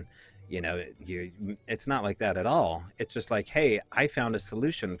hoaxer and, it's not like that at all. It's just like, hey, I found a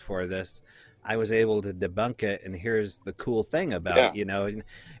solution for this. I was able to debunk it, and here's the cool thing about yeah. it.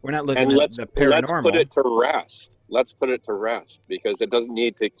 We're not looking And at the let's put paranormal. it to rest. Let's put it to rest because it doesn't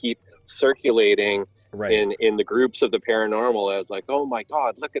need to keep circulating Right. in the groups of the paranormal as like, oh my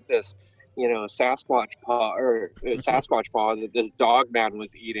God, look at this, Sasquatch paw or Sasquatch paw that this dog man was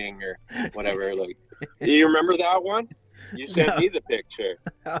eating or whatever. Like, do you remember that one? You sent No. me the picture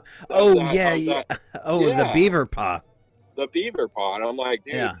of Oh that yeah, of yeah. that. Oh, the Yeah, beaver paw. the beaver paw. And I'm like,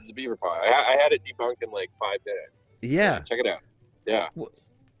 dude, Yeah. this is a beaver paw. I had it debunked in like 5 minutes. Yeah. Check it out. Yeah,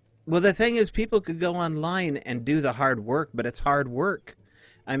 Well, the thing is, people could go online and do the hard work, but it's hard work.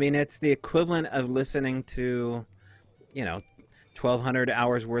 I mean, it's the equivalent of listening to, you know, 1,200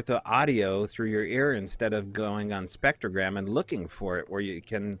 hours worth of audio through your ear instead of going on Spectrogram and looking for it, where you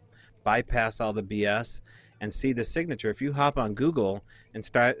can bypass all the BS and see the signature. If you hop on Google and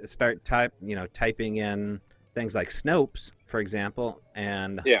typing in things like Snopes, for example,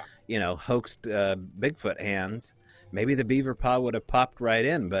 and yeah. hoaxed Bigfoot hands, maybe the beaver paw would have popped right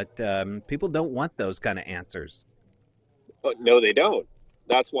in. But people don't want those kind of answers. No, they don't.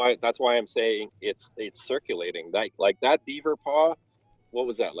 That's why I'm saying it's circulating. Like that beaver paw. What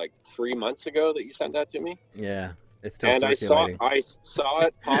was that? Like 3 months ago that you sent that to me, Yeah, it's still and circulating. I saw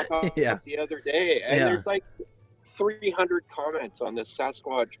it pop Yeah, up the other day, and yeah. there's like 300 comments on this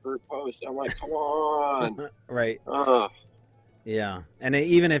Sasquatch group post. I'm like, come on. Right. Uh, Yeah, and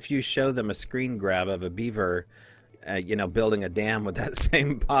even if you show them a screen grab of a beaver, building a dam with that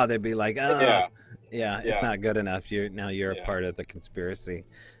same paw, they'd be like, yeah, yeah, it's yeah, not good enough. You're a yeah, part of the conspiracy.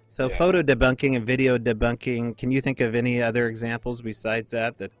 So yeah. photo debunking and video debunking. Can you think of any other examples besides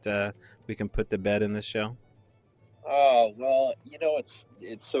that we can put to bed in this show? Oh well,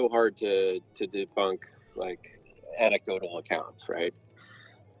 it's so hard to debunk like anecdotal accounts, right?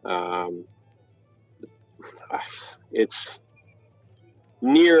 Um, it's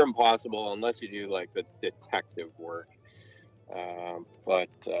near impossible unless you do like the detective work. But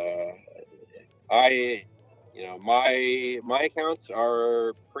I, my accounts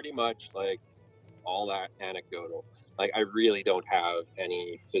are pretty much like all that anecdotal. Like I really don't have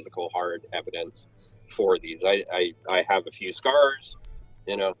any physical hard evidence for these. I have a few scars,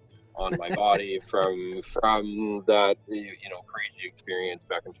 you know, on my body from that crazy experience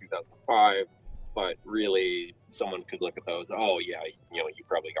back in 2005. But really, someone could look at those. Oh yeah, you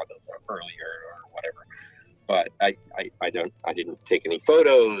probably got those earlier or whatever. But I didn't take any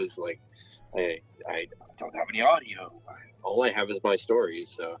photos. Like I don't have any audio. All I have is my stories.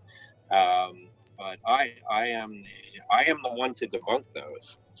 So, but I am the one to debunk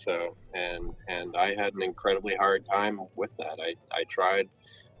those. So, and I had an incredibly hard time with that. I tried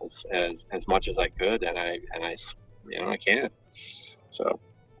as much as I could, and I can't. So,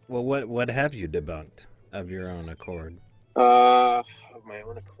 Well, what have you debunked of your own accord? of my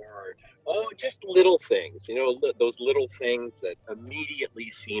own accord. Oh, just little things. Those little things that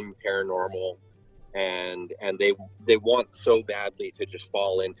immediately seem paranormal, and they want so badly to just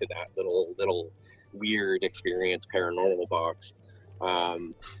fall into that little weird experience paranormal box.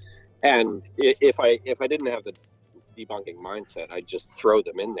 Um, and if I didn't have the debunking mindset, I'd just throw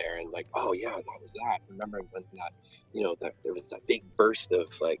them in there and like, oh yeah, that was that. Remember when that there was that big burst of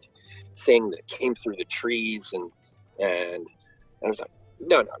like thing that came through the trees, and I was like,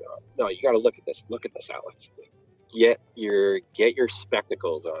 no, you got to look at this, Alex. Get your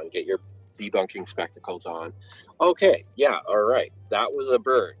spectacles on, get your debunking spectacles on. Okay, yeah, all right, that was a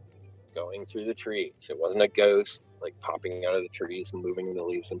bird going through the trees. It wasn't a ghost like popping out of the trees and moving in the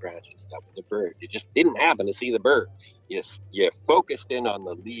leaves and branches. That was a bird. You just didn't happen to see the bird. You focused in on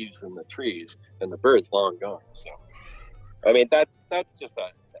the leaves and the trees, and the bird's long gone. So, I mean, that's just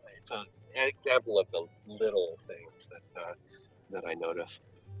an example of the little things that I notice.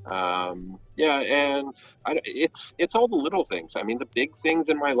 Yeah, and it's all the little things. I mean, the big things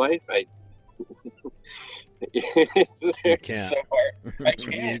in my life, You can't. so hard. I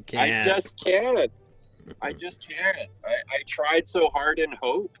can't. You can't. I just can't. I tried so hard in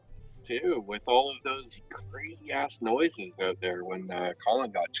Hope too, with all of those crazy ass noises out there when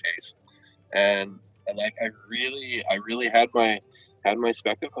Colin got chased, and like I really had my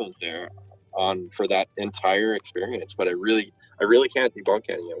spectacles there on for that entire experience, but I really can't debunk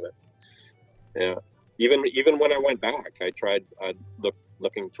any of it. Yeah, even when I went back, I tried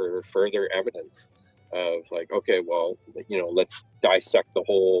looking for further evidence of like, okay, well, let's dissect the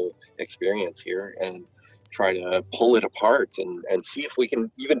whole experience here and try to pull it apart and see if we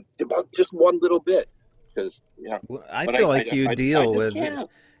can even debunk just one little bit. Because Well, I feel like you I deal just with can't.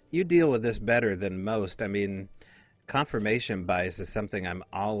 you deal with this better than most. I mean, confirmation bias is something I'm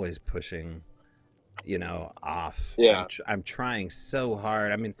always pushing, off. Yeah, I'm trying so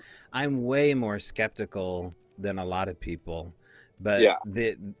hard. I mean, I'm way more skeptical than a lot of people, but yeah,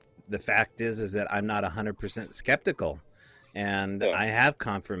 the fact is that I'm not 100% skeptical, and yeah. I have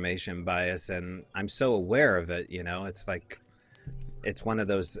confirmation bias, and I'm so aware of it. It's like it's one of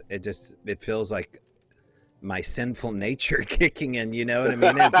those. It feels like my sinful nature kicking in. You know what I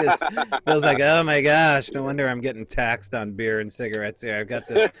mean? It just feels like, oh my gosh, no wonder I'm getting taxed on beer and cigarettes here. I've got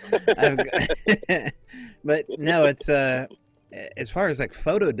this. I've got, but no, it's as far as like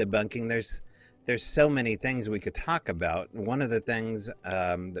photo debunking, there's so many things we could talk about. One of the things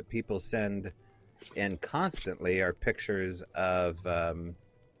that people send in constantly are pictures of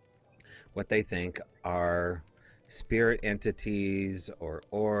what they think are spirit entities or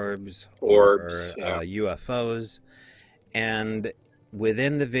orbs Orbs. or Yeah. UFOs. And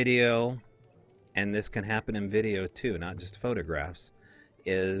within the video, and this can happen in video too, not just photographs,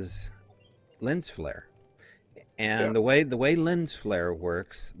 is lens flare. And Yeah. the way lens flare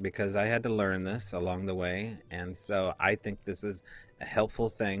works, because I had to learn this along the way, and so I think this is a helpful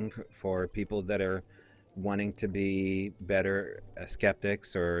thing for people that are wanting to be better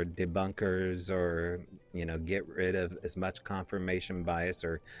skeptics or debunkers, or get rid of as much confirmation bias,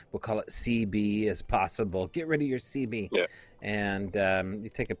 or we'll call it CB, as possible. Get rid of your CB, Yeah. and you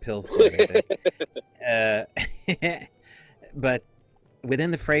take a pill for it, I think. But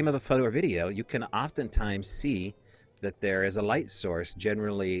within the frame of a photo or video, you can oftentimes see that there is a light source,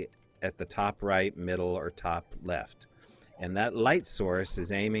 generally at the top right, middle, or top left. And that light source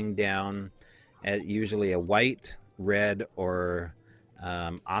is aiming down at usually a white, red, or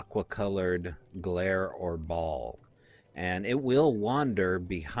aqua colored glare or ball. And it will wander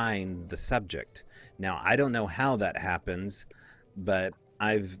behind the subject. Now, I don't know how that happens, but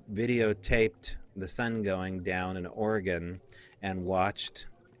I've videotaped the sun going down in Oregon and watched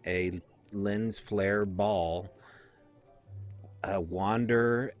a lens flare ball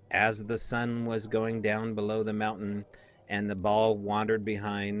wander as the sun was going down below the mountain, and the ball wandered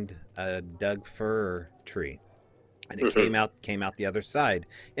behind a Doug fir tree, and it came out the other side,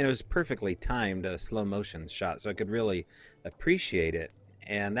 and it was perfectly timed, a slow motion shot, so I could really appreciate it.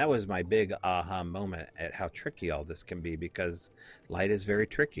 And that was my big aha moment at how tricky all this can be, because light is very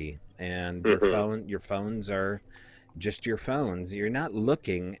tricky, and your phones are just your phones. You're not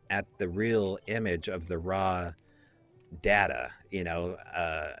looking at the real image of the raw data. You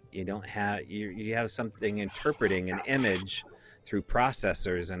don't have you have something interpreting an image through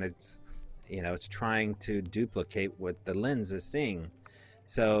processors, and it's trying to duplicate what the lens is seeing.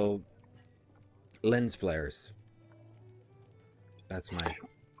 So lens flares. That's my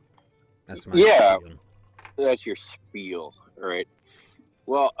Yeah, spiel. that's your spiel, right?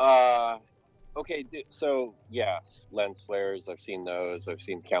 Well, okay. So yes, lens flares. I've seen those. I've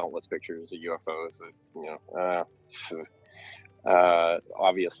seen countless pictures of UFOs.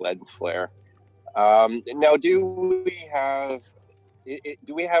 Obvious lens flare. Now, do we have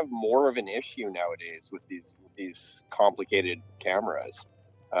more of an issue nowadays with these complicated cameras,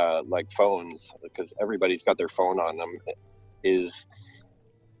 like phones, because everybody's got their phone on them? Is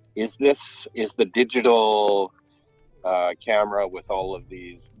is this is the digital camera with all of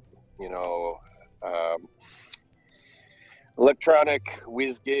these, you know, um, electronic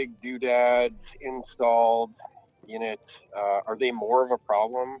WizGig doodads installed in it? Are they more of a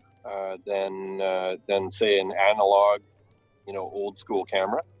problem than say an analog, old school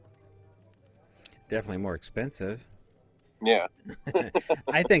camera? Definitely more expensive. Yeah.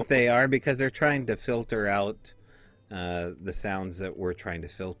 I think they are, because they're trying to filter out the sounds that we're trying to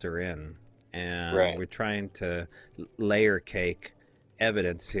filter in. And Right. we're trying to layer cake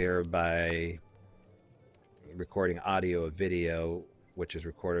evidence here by recording audio of video, which is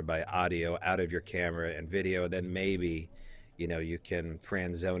recorded by audio out of your camera and video. Then maybe, you can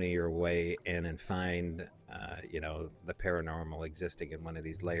Franzoni your way in and find, the paranormal existing in one of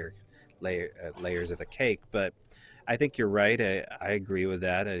these layers of the cake. But I think you're right. I agree with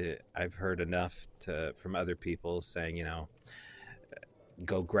that. I've heard enough from other people saying,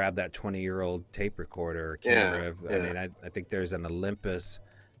 go grab that 20-year-old tape recorder or Yeah. camera. I Yeah. mean, I think there's an Olympus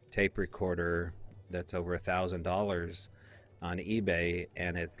tape recorder that's over $1,000 on eBay,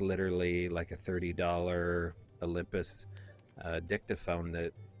 and it's literally like a $30 Olympus dictaphone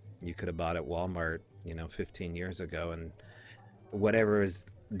that you could have bought at Walmart, 15 years ago. And whatever is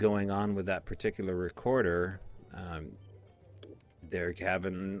going on with that particular recorder, they're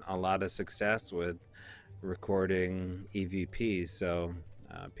having a lot of success with recording EVPs, so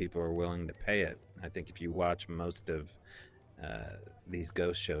people are willing to pay it. I think if you watch most of these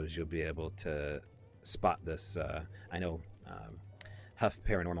ghost shows, you'll be able to spot this. I know Huff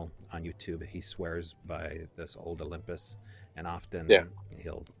Paranormal on YouTube, he swears by this old Olympus, and often Yeah.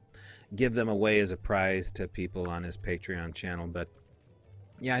 he'll give them away as a prize to people on his Patreon channel. But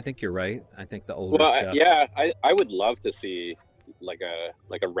yeah, I think you're right. I think the older Well, stuff. yeah, I would love to see like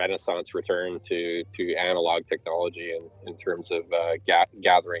a renaissance return to analog technology in terms of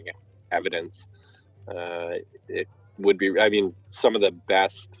gathering evidence. It would be, I mean, some of the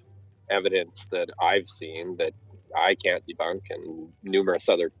best evidence that I've seen that I can't debunk, and numerous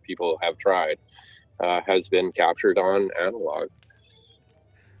other people have tried, has been captured on analog.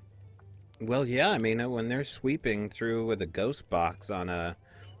 Well, yeah, I mean, when they're sweeping through with a ghost box on an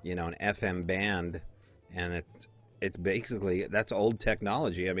FM band, and it's basically, that's old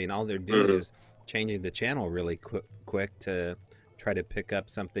technology. I mean, all they're doing Mhm. is changing the channel really quick to try to pick up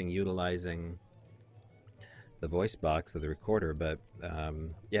something utilizing the voice box of the recorder. But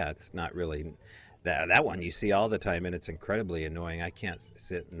yeah, it's not really that one you see all the time, and it's incredibly annoying. I can't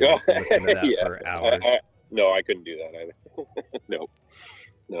sit and listen to that Yeah. for hours. No, I couldn't do that either. No,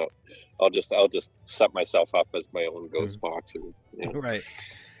 no. I'll just set myself up as my own ghost box and Right.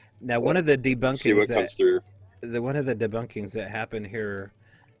 Now, one of the see debunkings what comes through. one of the debunkings that happened here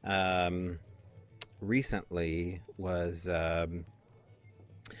recently was,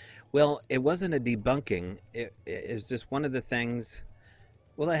 well, it wasn't a debunking. It was just one of the things.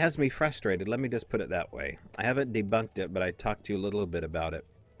 Well, it has me frustrated. Let me just put it that way. I haven't debunked it, but I talked to you a little bit about it.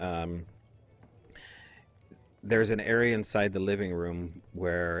 There's an area inside the living room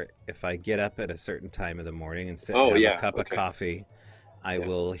where if I get up at a certain time of the morning and sit and Oh have yeah, a cup of okay. coffee, I Yeah.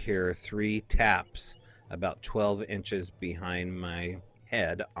 will hear 3 taps about 12 inches behind my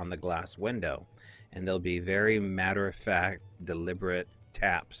head on the glass window. And they'll be very matter of fact, deliberate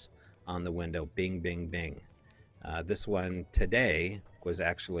taps on the window. Bing, bing, bing. This one today was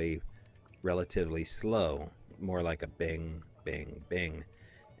actually relatively slow, more like a bing, bing, bing.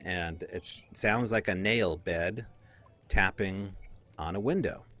 And it sounds like a nail bed tapping on a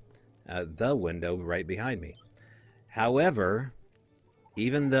window, the window right behind me. However,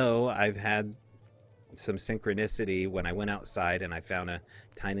 even though I've had some synchronicity when I went outside and I found a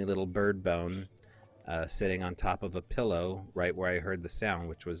tiny little bird bone sitting on top of a pillow right where I heard the sound,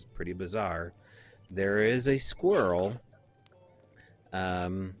 which was pretty bizarre, there is a squirrel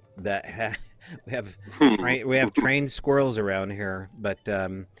that we have trained squirrels around here, but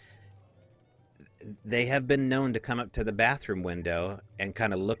they have been known to come up to the bathroom window and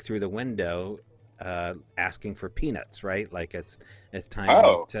kind of look through the window, asking for peanuts, right? Like it's time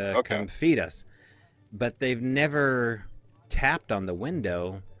Oh, to okay. come feed us. But they've never tapped on the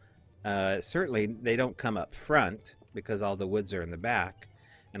window. Certainly, they don't come up front because all the woods are in the back,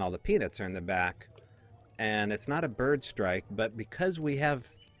 and all the peanuts are in the back. And it's not a bird strike, but because we have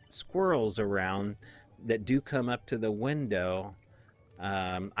squirrels around that do come up to the window,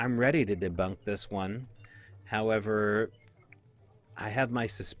 I'm ready to debunk this one. However, I have my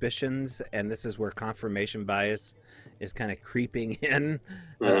suspicions, and this is where confirmation bias is kind of creeping in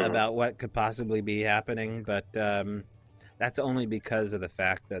Mm. about what could possibly be happening. But that's only because of the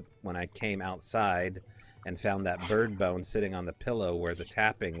fact that when I came outside and found that bird bone sitting on the pillow where the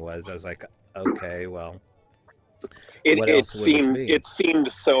tapping was, I was like, okay, well, It what it else would this seemed be? it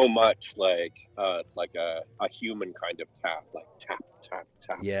seemed so much like a human kind of tap, like tap tap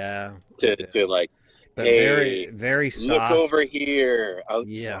tap, Yeah, it to did. like, But very, hey, very look over soft. here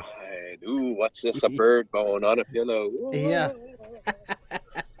Yeah. outside. Ooh, what's this? A bird bone on a pillow. Yeah. Whoa.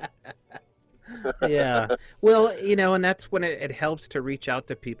 Yeah. Well, and that's when it helps to reach out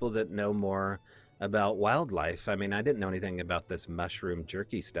to people that know more about wildlife. I mean, I didn't know anything about this mushroom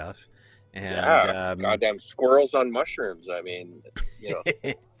jerky stuff. And Yeah, goddamn squirrels on mushrooms. I mean, you know,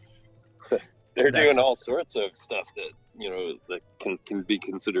 they're that's doing all sorts of stuff that that can be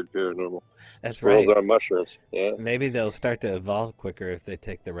considered paranormal. that's Squirrels right. on mushrooms. Yeah. Maybe they'll start to evolve quicker if they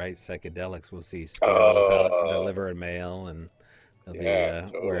take the right psychedelics. We'll see squirrels out Oh, delivering mail, and they'll be yeah,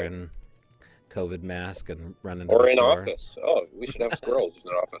 totally. wearing COVID mask and running to the Or in store. office. Oh, we should have squirrels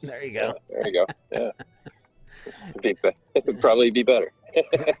in office. There you Yeah, go. there you go. Yeah, it'd probably be better.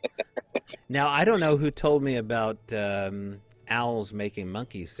 Now, I don't know who told me about owls making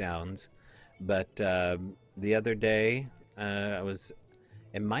monkey sounds, but the other day, I was,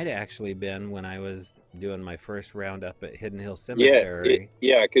 it might have actually been when I was doing my first roundup at Hidden Hill Yeah, Cemetery.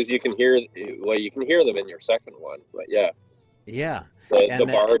 yeah, because you can hear, well, you can hear them in your second one, but yeah, Yeah. the And the,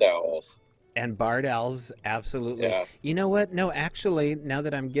 barred owls. and barred owls, absolutely. Yeah. You know what? No, actually, now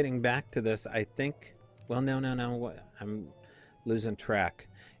that I'm getting back to this, I think, well, no, no, no, I'm losing track.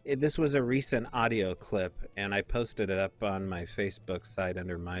 This was a recent audio clip, and I posted it up on my Facebook site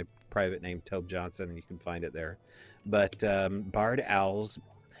under my private name, Tobe Johnson, and you can find it there. But barred owls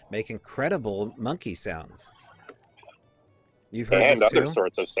make incredible monkey sounds. You've heard And this other too?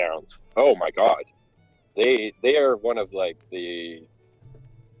 sorts of sounds. Oh my God, they are one of like the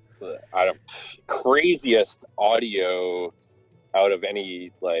I don't craziest audio out of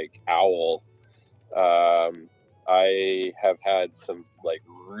any like owl. I have had some like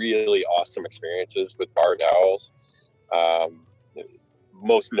really awesome experiences with barred owls. Um,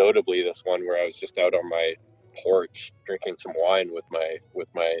 Most notably, this one where I was just out on my porch drinking some wine with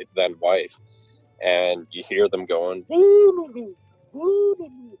my then wife, and you hear them going,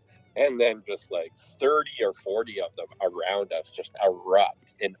 and then just like 30 or 40 of them around us just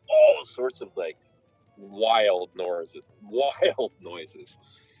erupt in all sorts of like wild noises.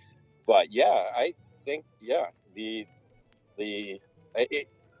 But yeah, I think yeah, the it,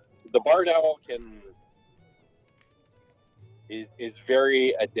 the barred owl is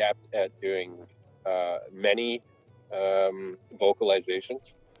very adept at doing many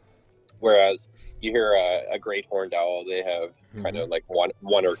vocalizations, whereas you hear a great horned owl, they have kind Hmm. of like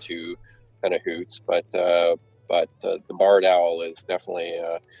one or two kind of hoots, but the barred owl is definitely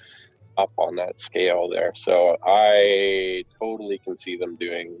up on that scale there. So I totally can see them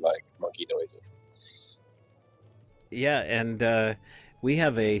doing like monkey noises. Yeah, and we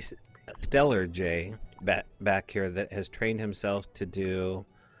have a stellar jay back here that has trained himself to do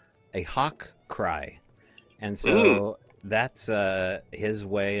a hawk cry. And Mm. so that's his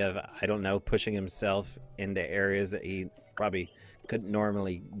way of, I don't know, pushing himself into areas that he probably couldn't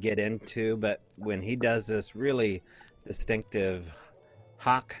normally get into. But when he does this really distinctive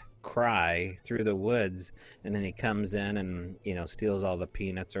hawk cry through the woods, and then he comes in and, steals all the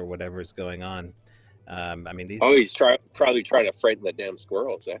peanuts or whatever's going on. I mean, Oh, these, he's probably trying to frighten the damn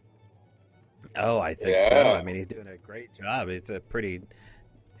squirrels, eh? oh, I think so. I Yeah. mean, he's doing a great job. It's a pretty,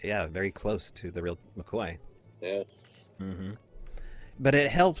 yeah, very close to the real McCoy. Yeah. Hmm. But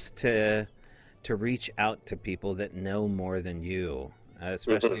it helps to reach out to people that know more than you,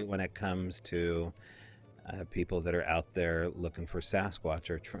 especially when it comes to people that are out there looking for Sasquatch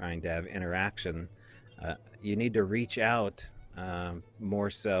or trying to have interaction. You need to reach out more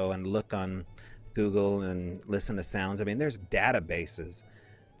so and look on Google and listen to sounds. I mean, there's databases.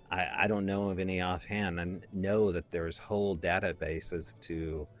 I don't know of any offhand. I know that there's whole databases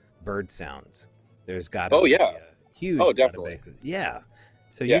to bird sounds. There's got to Oh be yeah. Oh, huge definitely. databases. Yeah.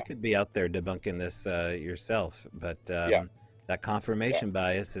 So you Yeah. could be out there debunking this yourself, but Yeah. that Yeah. confirmation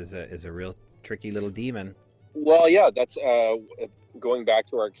bias is a real tricky little demon. Well, yeah, that's going back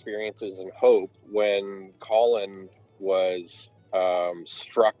to our experiences in Hope when Colin was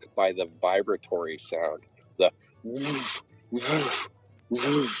struck by the vibratory sound. The woof, woof,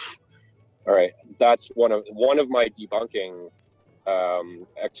 woof. All right, that's one of my debunking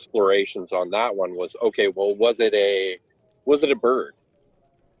explorations on that one was okay. Well, was it a bird?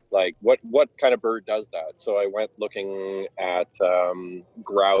 Like what kind of bird does that? So I went looking at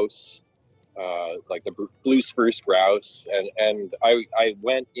grouse, like the blue spruce grouse, and I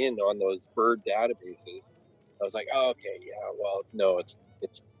went in on those bird databases. I was like, oh, okay, yeah, well, no, it's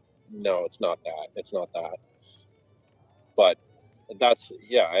no, it's not that, it's not that. But that's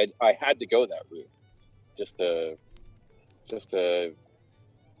yeah, I had to go that route just to just to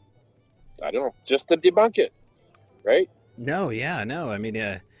I don't know, just to debunk it, right? No, yeah, no. I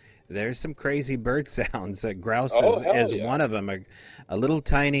mean, there's some crazy bird sounds. Grouse Oh hell is yeah, one of them. A little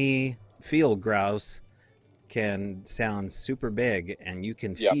tiny field grouse can sound super big, and you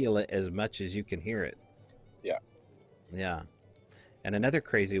can yeah, feel it as much as you can hear it. yeah. Yeah. And another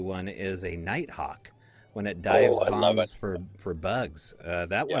crazy one is a nighthawk when it Oh, dives I love it. bombs for bugs.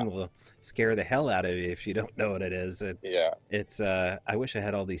 That Yeah, one will scare the hell out of you if you don't know what it is. yeah, It's I wish I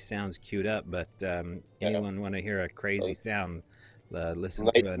had all these sounds queued up, but yeah. anyone want to hear a crazy Those sound?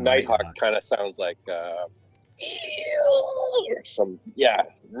 Listen to a Nighthawk nighthawk. kind of sounds like or some yeah,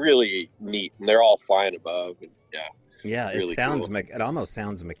 really neat, and they're all flying above, and yeah, Yeah, it really sounds cool. it almost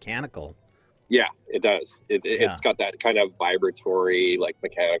sounds mechanical. Yeah, it does. It's Yeah, got that kind of vibratory, like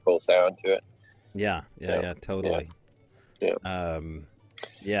mechanical sound to it. yeah, yeah, Yeah, yeah, yeah, totally. yeah. Um,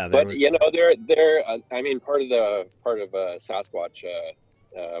 yeah, there But was. they're. I mean, part of Sasquatch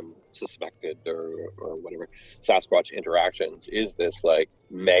suspected or whatever Sasquatch interactions is this like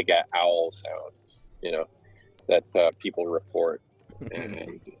mega owl sound, you know, that people report,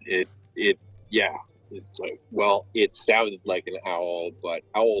 and it yeah, it's like, well, it sounded like an owl, but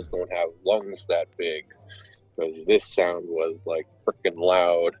owls don't have lungs that big because this sound was like freaking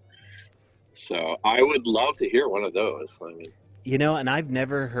loud. So I would love to hear one of those. I mean, And I've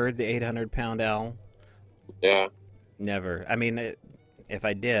never heard the 800-pound owl. yeah, Never. I mean, if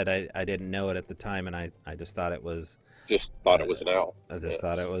I did, I didn't know it at the time, and I just thought it was. just thought Uh, it was an owl. I Yeah, just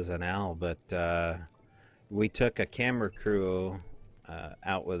thought it was an owl, but we took a camera crew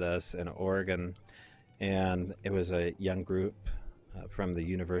out with us in Oregon, and it was a young group from the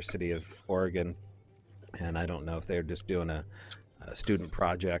University of Oregon, and I don't know if they were just doing a student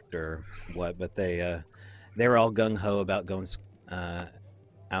project or what, but they were all gung ho about going uh,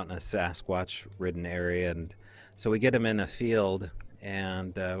 out in a Sasquatch ridden area, and so we get them in a field,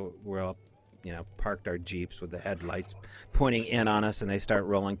 and we're all parked our jeeps with the headlights pointing in on us, and they start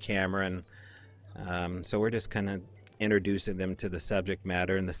rolling camera, and so we're just kind of introducing them to the subject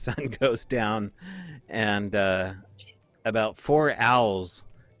matter, and the sun goes down, and about four owls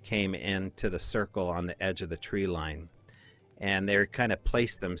came into the circle on the edge of the tree line, and they kind of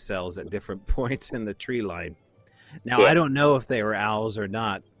placed themselves at different points in the tree line. Now, I yeah, don't know if they were owls or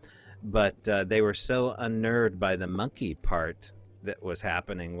not, but they were so unnerved by the monkey part that was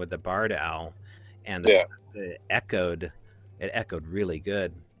happening with the barred owl, and yeah. it echoed really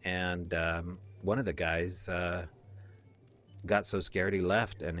good. And one of the guys got so scared he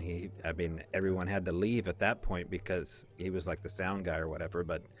left, and I mean, everyone had to leave at that point because he was like the sound guy or whatever.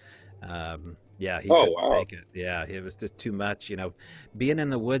 But yeah, he Oh couldn't wow. take it. Yeah, it was just too much. Being in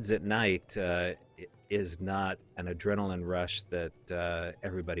the woods at night is not an adrenaline rush that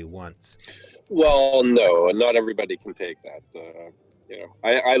everybody wants. Well, no, not everybody can take that.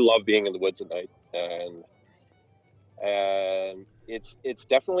 I love being in the woods at night, and it's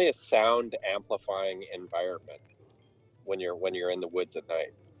definitely a sound amplifying environment when you're in the woods at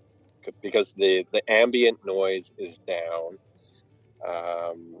night because the ambient noise is down,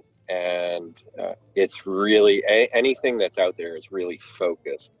 and it's really anything that's out there is really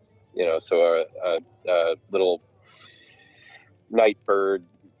focused. So a little night bird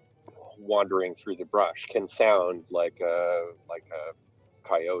wandering through the brush can sound like a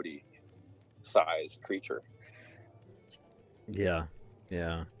coyote sized creature. Yeah,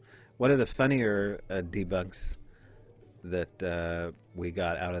 yeah. One of the funnier debunks that we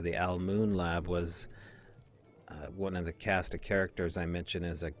got out of the Al Moon Lab was one of the cast of characters I mentioned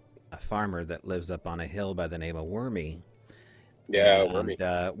is a farmer that lives up on a hill by the name of Wormy. Yeah, And wormy.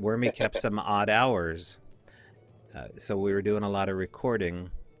 Wormy kept some odd hours. So we were doing a lot of recording,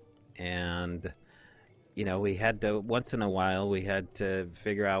 and we had to, once in a while, we had to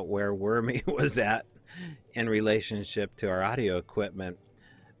figure out where Wormy was at in relationship to our audio equipment.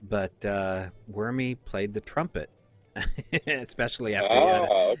 But Wormy played the trumpet, especially after he had,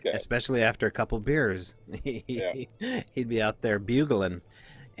 Okay. especially after a couple beers. Yeah. He'd be out there bugling,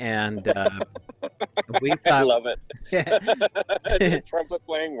 and we I thought, love it. The trumpet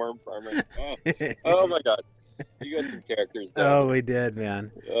playing worm farmer. Oh my God. You got some characters down oh, we did,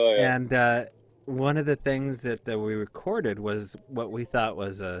 man. there. Oh yeah. And one of the things that we recorded was what we thought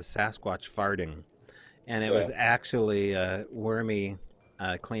was a Sasquatch farting, and it Yeah. was actually Wormy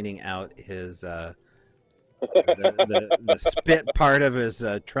cleaning out his the spit part of his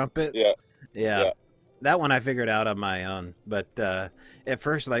trumpet. Yeah. Yeah. Yeah. That one I figured out on my own, but at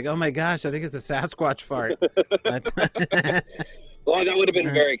first, like, oh my gosh, I think it's a Sasquatch fart. But Well, that would have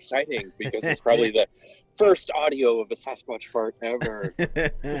been very exciting because it's probably the first audio of a Sasquatch fart ever.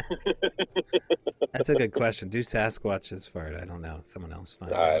 That's a good question. Do Sasquatches fart? I don't know. Someone else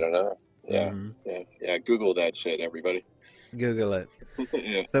find I out. don't know. Yeah. Mhm. Yeah. Google that shit, everybody. Google it.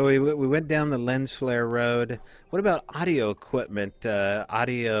 Yeah. So we went down the lens flare road. What about audio equipment?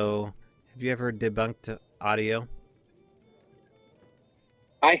 Audio. Have you ever debunked audio?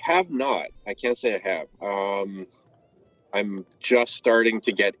 I have not. I can't say I have. I'm just starting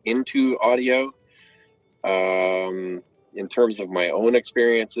to get into audio. In terms of my own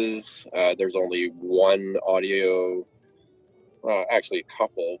experiences, there's only one audio, actually a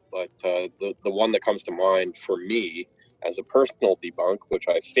couple, but the one that comes to mind for me as a personal debunk, which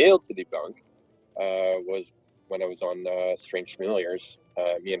I failed to debunk, was when I was on Strange Familiars,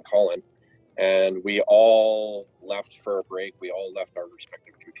 me and Colin, and we all left for a break. We all left our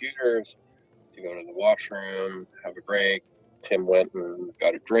respective computers to go to the washroom, have a break. Tim went and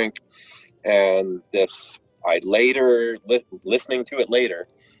got a drink, and I later listening to it later,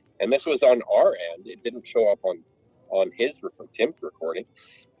 and this was on our end. It didn't show up on Tim's recording,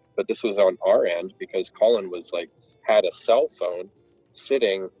 but this was on our end because Colin was like had a cell phone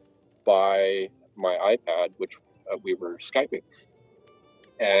sitting by my iPad, which we were Skyping,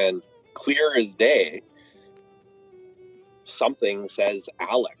 and clear as day, something says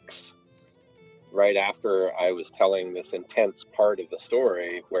Alex right after I was telling this intense part of the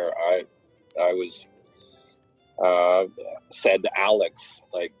story where I was said Alex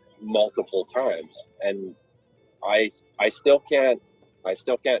like multiple times, and I still can't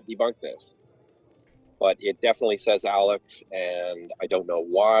debunk this, but it definitely says Alex, and I don't know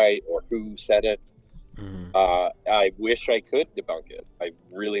why or who said it. Mhm. I wish I could debunk it. I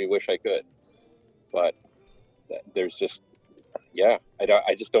really wish I could, but there's just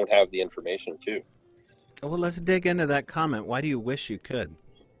I just don't have the information too. Well, let's dig into that comment. Why do you wish you could?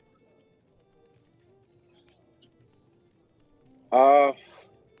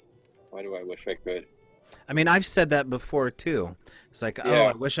 Why do I wish I could? I mean, I've said that before too. It's like, oh, Yeah.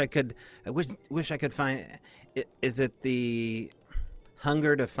 I wish I could. I wish I could find. Is it the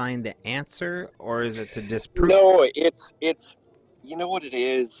hunger to find the answer, or is it to disprove? No, it's you know what it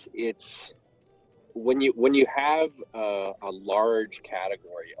is. It's when you have a large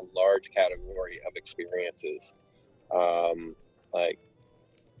category of experiences, like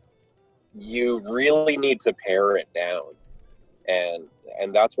you really need to pare it down, and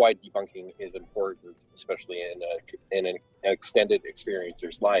that's why debunking is important, especially in an extended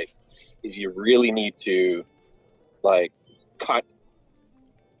experiencer's life, is you really need to like cut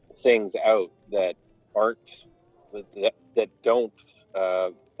things out that aren't that don't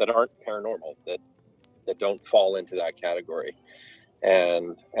that aren't paranormal, that don't fall into that category,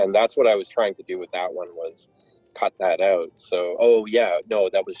 and that's what I was trying to do with that one, was cut that out. So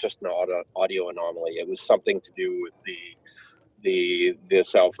that was just an audio anomaly. It was something to do with the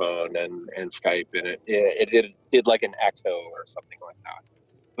cell phone and Skype, and it did like an echo or something like that,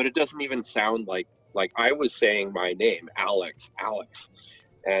 but it doesn't even sound like I was saying my name, Alex,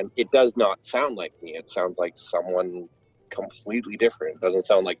 and it does not sound like me. It sounds like someone completely different. It doesn't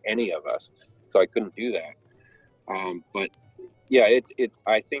sound like any of us, so I couldn't do that. But yeah,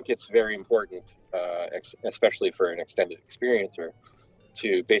 I think it's very important, especially for an extended experiencer,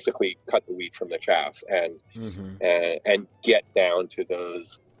 to basically cut the wheat from the chaff and and get down to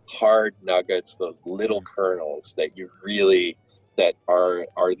those hard nuggets, those little kernels that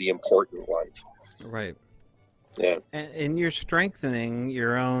are the important ones. Right. Yeah. And you're strengthening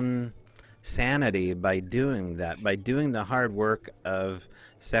your own sanity by doing that, by doing the hard work of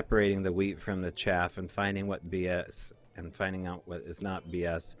separating the wheat from the chaff and finding what BS and finding out what is not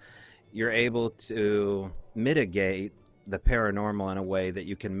BS. You're able to mitigate the paranormal in a way that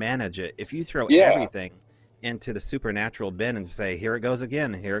you can manage it. If you throw everything into the supernatural bin and say, here it goes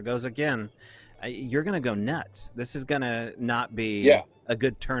again, you're going to go nuts. This is going to not be Yeah. a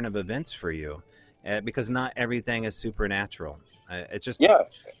good turn of events for you, because not everything is supernatural. It's just, Yeah.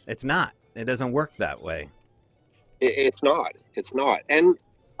 it's not. It doesn't work that way. It's not. It's not. And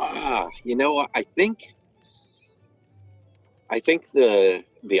you know what? I think the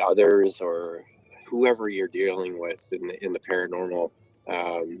others, or whoever you're dealing with in the paranormal,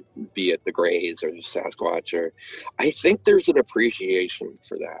 be it the Greys or the Sasquatch, or I think there's an appreciation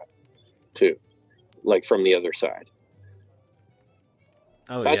for that too, like from the other side.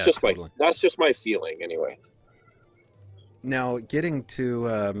 Oh That's yeah, just totally. my feeling, anyway. Now, getting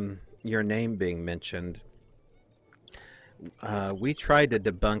to your name being mentioned, we tried to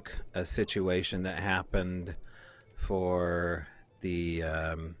debunk a situation that happened for the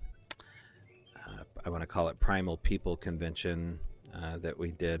I want to call it Primal People Convention that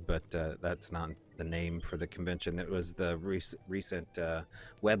we did, but that's not the name for the convention. It was the recent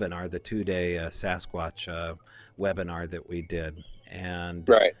webinar, the 2-day Sasquatch webinar that we did, and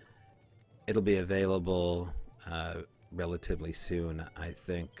Right. it'll be available relatively soon, I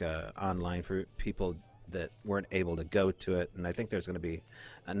think, online for people that weren't able to go to it. And I think there's going to be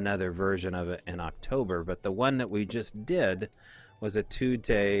another version of it in October. But the one that we just did was a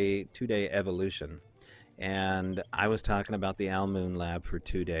two-day evolution. And I was talking about the Al Moon Lab for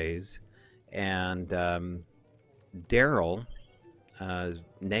 2 days. And Daryl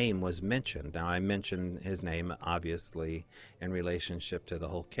name was mentioned. Now, I mentioned his name, obviously, in relationship to the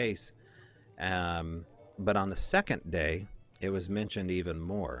whole case. But on the second day, it was mentioned even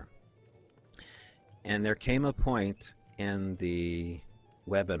more. And there came a point in the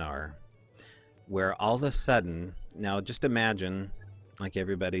webinar where all of a sudden, now just imagine, like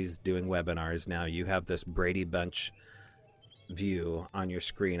everybody's doing webinars now, you have this Brady Bunch view on your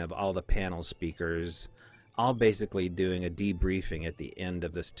screen of all the panel speakers, all basically doing a debriefing at the end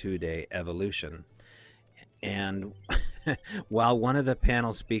of this 2-day evolution. And while one of the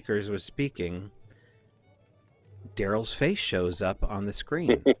panel speakers was speaking, Daryl's face shows up on the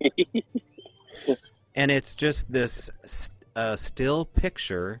screen. And it's just this still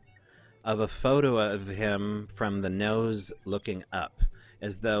picture of a photo of him from the nose looking up,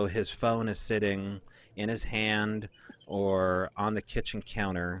 as though his phone is sitting in his hand or on the kitchen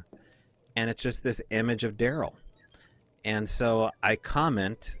counter. And it's just this image of Daryl. And so I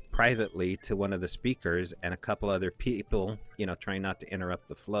comment privately to one of the speakers and a couple other people, trying not to interrupt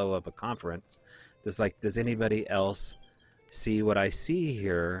the flow of a conference. It's like, does anybody else see what I see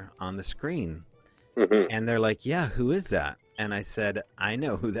here on the screen? Mm-hmm. And they're like, yeah, who is that? And I said, I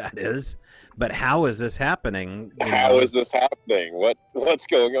know who that is, but how is this happening? How is this happening? What's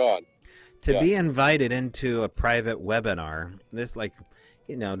going on? To be invited into a private webinar, this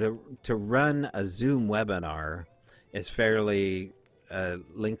to run a Zoom webinar is fairly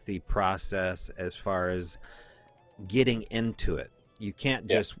lengthy process as far as getting into it. You can't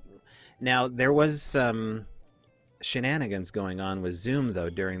just... Now, there was some shenanigans going on with Zoom, though,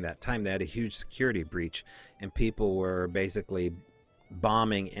 during that time. They had a huge security breach, and people were basically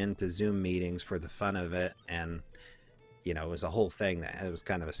bombing into Zoom meetings for the fun of it, and, it was a whole thing. It was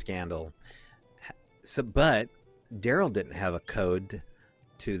kind of a scandal. So, but Daryl didn't have a code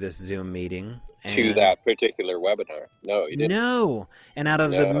to this Zoom meeting. To that particular webinar. No, he didn't. No. And out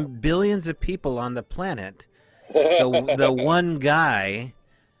of the billions of people on the planet, the one guy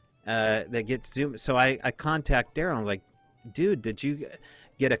that gets Zoom. So I contact Daryl. I'm like, dude, did you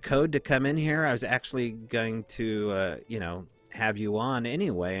get a code to come in here? I was actually going to, have you on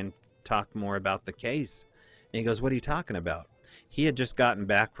anyway and talk more about the case. And he goes, what are you talking about? He had just gotten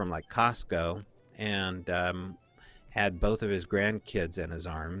back from Costco and had both of his grandkids in his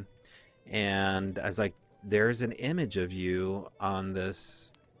arm. And I was like, there's an image of you on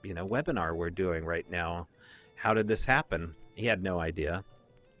this, webinar we're doing right now. How did this happen? He had no idea.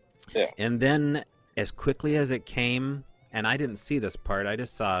 Yeah. And then as quickly as it came, and I didn't see this part, I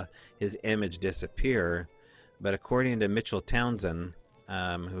just saw his image disappear. But according to Mitchell Townsend,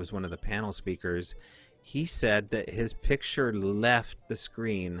 who was one of the panel speakers, he said that his picture left the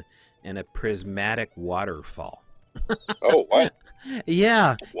screen in a prismatic waterfall. Oh, what?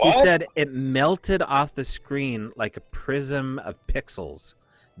 Yeah. What? He said it melted off the screen like a prism of pixels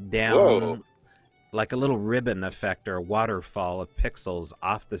down. Whoa. Like a little ribbon effect or a waterfall of pixels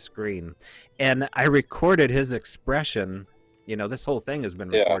off the screen. And I recorded his expression. This whole thing has been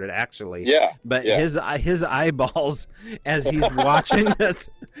recorded, actually. Yeah. But his eyeballs as he's watching this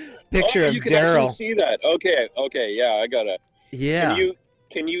picture of you can Daryl. actually see that. Okay, yeah, I got it. Yeah.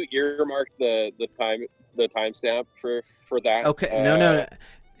 Can you earmark the timestamp for that? Okay, no.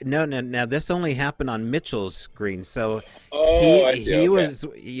 No, no. Now this only happened on Mitchell's screen, so Oh, I see.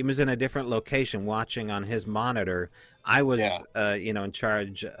 Okay. he was in a different location watching on his monitor. I Yeah. was, in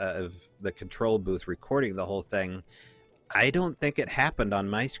charge of the control booth, recording the whole thing. I don't think it happened on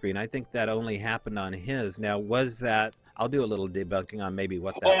my screen. I think that only happened on his. Now, was that? I'll do a little debunking on maybe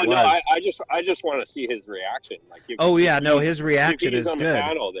what that Oh no, I, was. I just I just want to see his reaction. Like Oh yeah, no, his if reaction he's is on the good.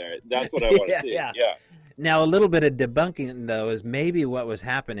 panel there, that's what I want to Yeah, see. yeah. Yeah. Now, a little bit of debunking, though, is maybe what was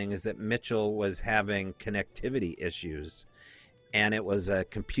happening is that Mitchell was having connectivity issues, and it was a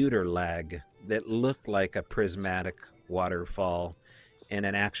computer lag that looked like a prismatic waterfall. And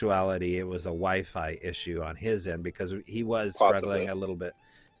in actuality, it was a Wi-Fi issue on his end because he was Possibly. struggling a little bit.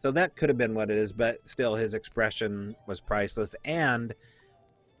 So that could have been what it is, but still, his expression was priceless. And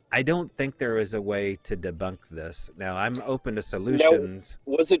I don't think there is a way to debunk this. Now, I'm open to Now, solutions.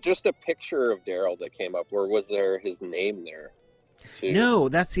 was it just a picture of Daryl that came up, or was there his name there too? No,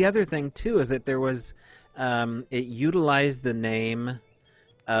 that's the other thing too, is that there was it utilized the name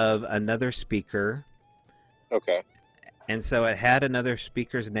of another speaker, Okay. and so it had another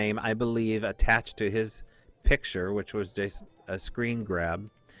speaker's name, I believe, attached to his picture, which was just a screen grab.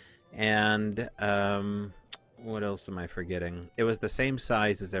 And what else am I forgetting? It was the same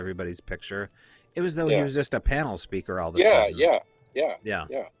size as everybody's picture. It was though he Yeah. was just a panel speaker all of a Yeah. sudden. Yeah. Yeah. Yeah.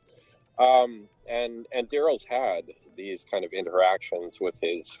 Yeah. And Daryl's had these kind of interactions with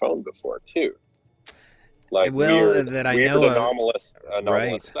his phone before too, like Well, that I weird, know of, anomalous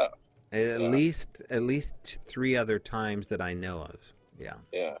right. stuff. At Yeah. least 3 other times that I know of. Yeah.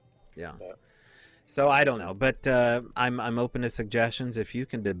 Yeah. Yeah. Yeah. So I don't know, but I'm open to suggestions. If you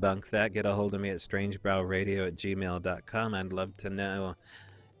can debunk that, get a hold of me at strangebrowradio@gmail.com. I'd love to know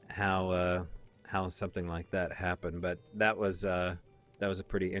how something like that happened. But that was a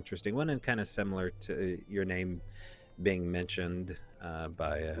pretty interesting one, and kind of similar to your name being mentioned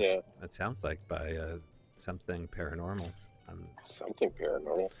by Yeah. it sounds like by something paranormal. Something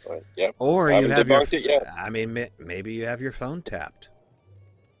paranormal. But yeah. Or I you haven't have your. debunked it yet. I mean, maybe you have your phone tapped.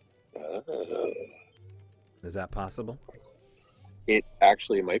 Uh, Is that possible? it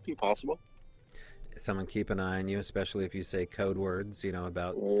actually might be possible. Someone keep an eye on you, especially if you say code words,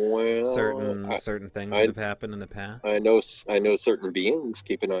 about Well, certain things I that have happened in the past. I know certain beings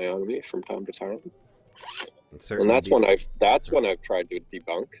keep an eye on me from time to time, and Certain that's when I've tried to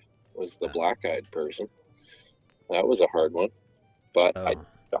debunk was the black-eyed person. That was a hard one, but I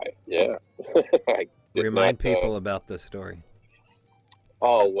yeah, I did remind not, people about this story.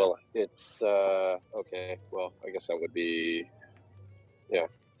 Oh well, it's okay. Well, I guess that would be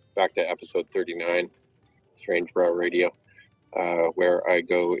back to episode 39, Strange Brow Radio, where I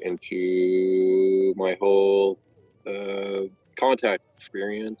go into my whole contact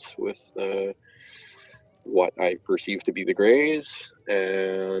experience with what I perceive to be the Greys,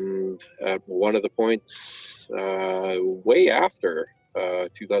 and at one of the points, way after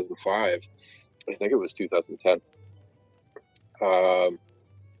 2005, I think it was 2010.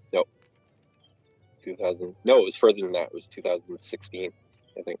 No, 2000. No, it was further than that. It was 2016,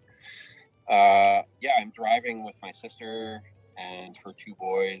 I think. I'm driving with my sister and her 2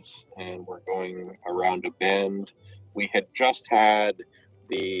 boys, and we're going around a bend. We had just had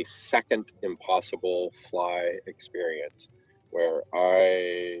the second Impossible Fly experience, where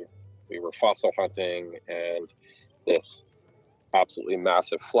we were fossil hunting, and this absolutely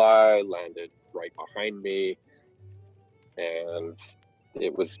massive fly landed right behind me, and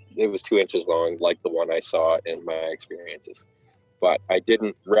it was 2 inches long, like the one I saw in my experiences. But I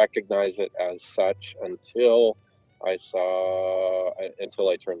didn't recognize it as such until I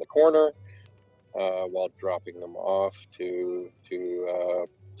turned the corner while dropping them off to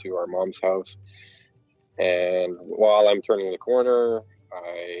our mom's house. And while I'm turning the corner,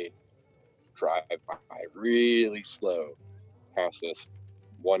 I drive by really slow past this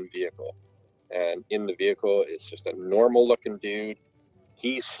one vehicle. And in the vehicle is just a normal looking dude.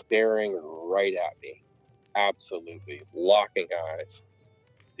 He's staring right at me. Absolutely locking eyes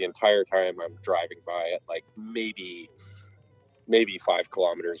the entire time I'm driving by at like maybe 5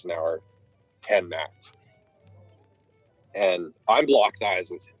 kilometers an hour, 10 max. And I'm locked eyes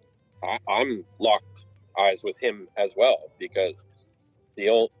with him. I'm locked eyes with him as well, because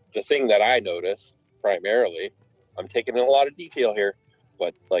the thing that I notice primarily, I'm taking in a lot of detail here,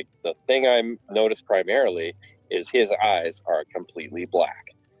 but like the thing I notice primarily is his eyes are completely black,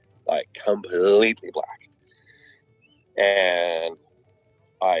 like completely black. And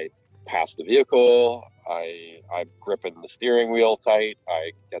I pass the vehicle. I'm gripping the steering wheel tight.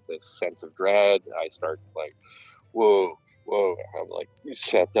 I get this sense of dread. I start like, whoa. I'm like,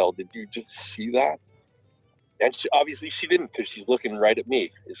 Chantel, did you just see that? And obviously she didn't, because she's looking right at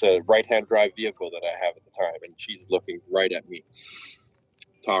me. It's a right-hand drive vehicle that I have at the time, and she's looking right at me,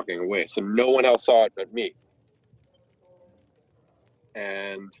 talking away. So no one else saw it but me.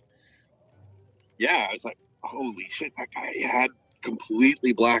 And yeah, I was like, holy shit, that guy had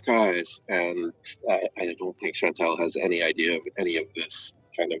completely black eyes. And I don't think Chantal has any idea of any of this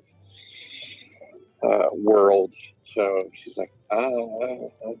kind of world. So she's like,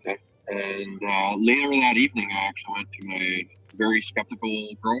 oh, okay. And later that evening, I actually went to my very skeptical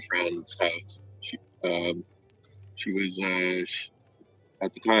girlfriend's house. She was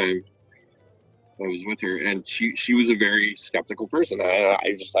at the time I was with her, and she was a very skeptical person. I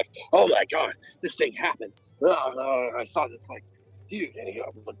was just like, oh my god, this thing happened. I saw this, like, dude, and he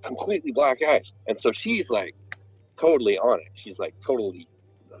got completely black eyes. And so she's like totally on it. She's like totally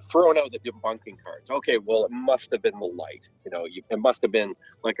throwing out the debunking cards. Okay, well, it must have been the light. It must have been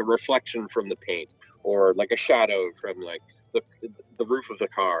like a reflection from the paint, or like a shadow from like the roof of the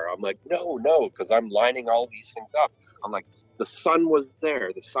car. I'm like, no, because I'm lining all these things up. I'm like, the sun was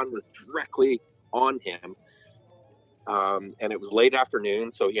there. The sun was directly on him, and it was late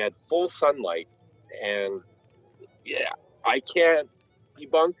afternoon, so he had full sunlight. And yeah, I can't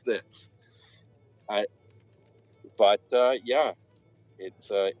debunk this. Yeah,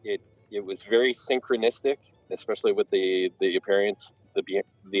 it was very synchronistic, especially with the appearance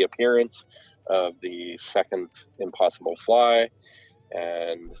of the second impossible fly.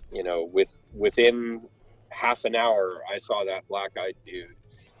 And within half an hour, I saw that black-eyed dude,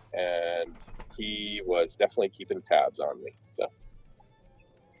 and he was definitely keeping tabs on me. So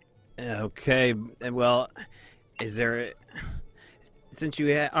okay, well, is there, since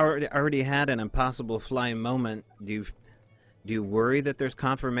you already had an impossible fly moment, do you worry that there's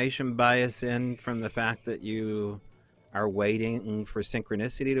confirmation bias in from the fact that you are waiting for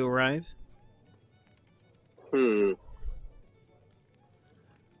synchronicity to arrive?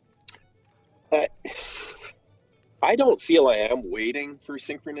 I don't feel I am waiting for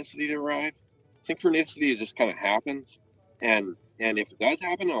synchronicity to arrive. Synchronicity just kind of happens, and if it does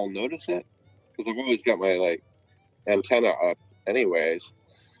happen, I'll notice it, because I've always got my like antenna up, anyways.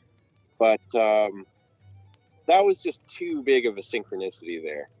 But that was just too big of a synchronicity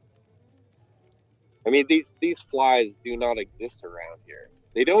there. I mean, these flies do not exist around here.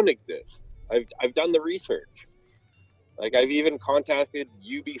 They don't exist. I've done the research. Like, I've even contacted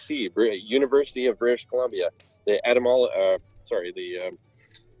UBC, University of British Columbia, not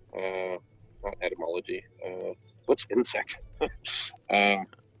etymology. What's insect?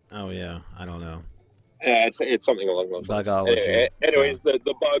 Oh yeah, I don't know. It's something along those lines. Bugology. Anyways,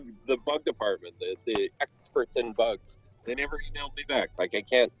 the bug department, the experts in bugs, they never emailed me back. Like, I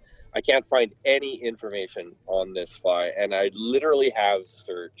can't find any information on this fly, and I literally have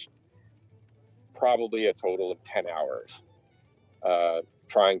searched probably a total of 10 hours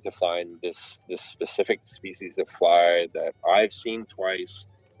trying to find this specific species of fly that I've seen twice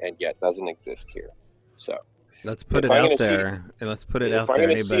and yet doesn't exist here. So let's put it out there. Let's put it out there.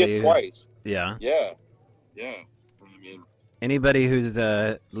 Anybody who's, yeah. I mean, anybody who's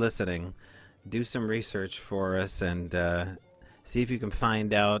listening, do some research for us and see if you can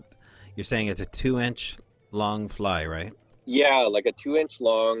find out. You're saying it's a 2-inch long fly, right? Yeah, like a 2-inch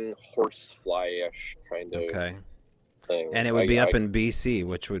long horsefly-ish kind of thing. And it would be up in BC,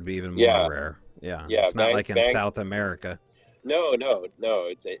 which would be even more rare. Yeah, it's not like in South America. No,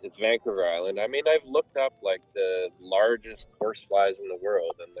 it's Vancouver Island. I mean, I've looked up like the largest horseflies in the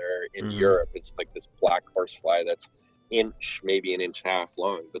world, and they're in Europe. It's like this black horsefly that's maybe an inch and a half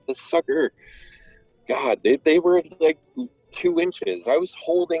long. But this sucker, God, they were like 2 inches. I was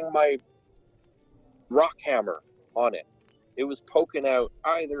holding my rock hammer on it. It was poking out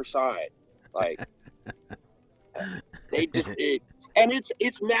either side. Like, and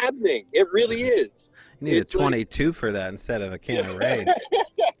it's maddening. It really is. You need a 22 for that instead of a can of Raid.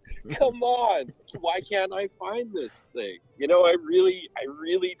 Come on. Why can't I find this thing? I really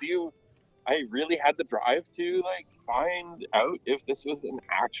do. I really had the drive to like find out if this was an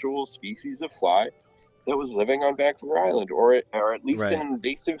actual species of fly that was living on Vancouver Island, or at least an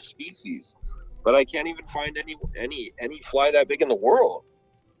invasive species. But I can't even find any fly that big in the world.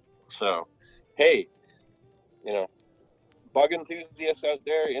 So, hey, bug enthusiasts out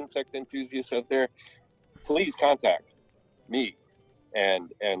there, insect enthusiasts out there, please contact me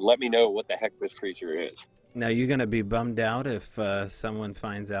and let me know what the heck this creature is. Now, you're going to be bummed out if someone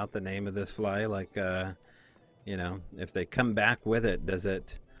finds out the name of this fly? Like, if they come back with it, does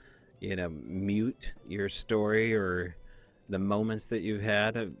it, mute your story or the moments that you've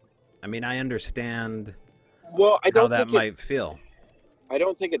had? I mean, I understand how that might feel. I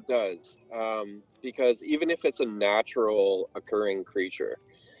don't think it does, because even if it's a natural occurring creature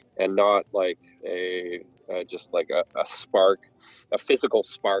and not like a just like a spark, a physical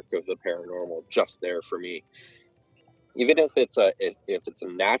spark of the paranormal just there for me. Even if it's a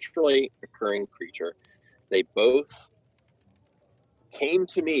naturally occurring creature, they both came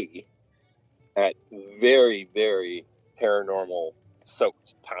to me at very, very paranormal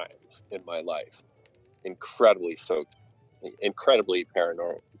soaked times in my life. Incredibly soaked, incredibly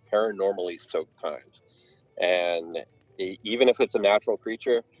paranormally soaked times. And even if it's a natural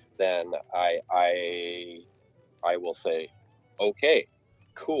creature, then I will say, okay,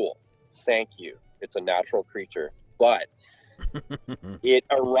 cool, thank you. It's a natural creature, but it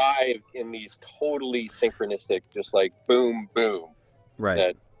arrived in these totally synchronistic, just like boom, boom. Right.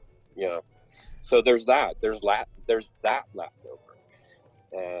 That you know. So there's that. There's that left over,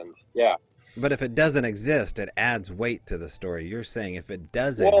 and yeah. But if it doesn't exist, it adds weight to the story. You're saying if it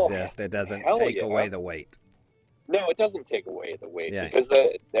does Well, exist, it doesn't hell take yeah. away the weight. No, it doesn't take away the weight Yeah. because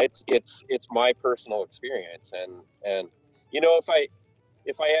it's my personal experience, and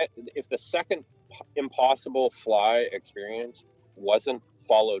if the second impossible fly experience wasn't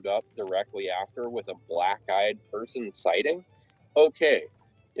followed up directly after with a black-eyed person sighting, okay,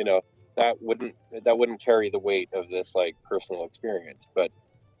 you know, that wouldn't carry the weight of this like personal experience. But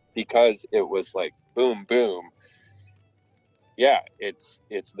because it was like boom boom, yeah, it's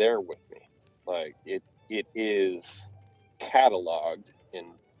there with me. Like it is cataloged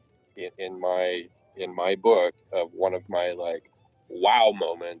in my book of one of my like wow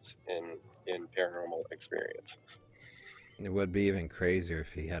moments in paranormal experience. It would be even crazier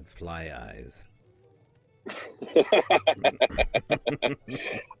if he had fly eyes.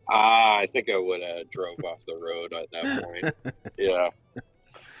 I think I would have drove off the road at that point. Yeah.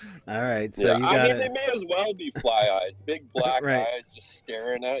 All right, so Yeah. you I got mean, they it. may as well be fly eyes, big black Right. eyes just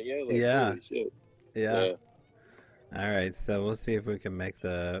staring at you like, Yeah. holy shit. Yeah. Yeah. All right, so we'll see if we can make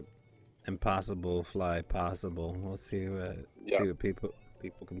the impossible fly possible. We'll Yeah. see what people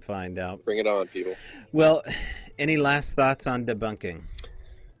can find out. Bring it on, people. Well, any last thoughts on debunking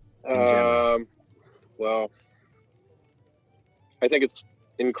in general? Well, I think it's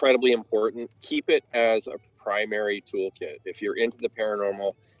incredibly important. Keep it as a primary toolkit. If you're into the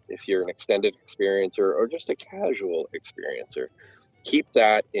paranormal, if you're an extended experiencer or just a casual experiencer, keep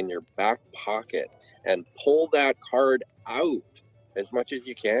that in your back pocket and pull that card out as much as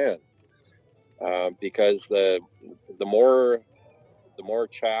you can, because the more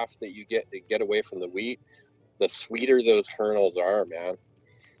chaff that you get away from the wheat, the sweeter those kernels are, man.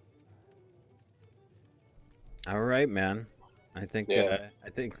 All right, man. Yeah. I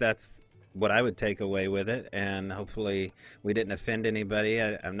think that's what I would take away with it, and hopefully we didn't offend anybody.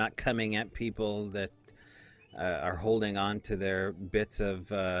 I'm not coming at people that are holding on to their bits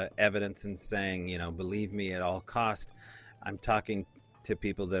of evidence and saying, you know, believe me at all cost. I'm talking to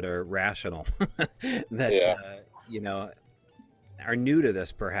people that are rational, that Yeah. you know, are new to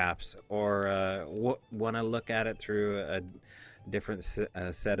this perhaps, or want to look at it through a different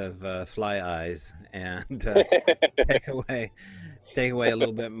set of fly eyes and take away take away a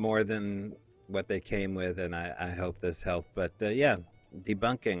little bit more than what they came with. And I hope this helped. But yeah,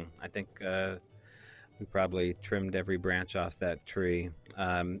 debunking. I think we probably trimmed every branch off that tree.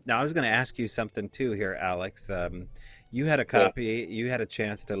 Now I was going to ask you something too here, Alex. You had a Yeah. copy. You had a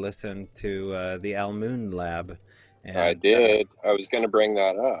chance to listen to the Al Moon Lab, I and did. I was going to bring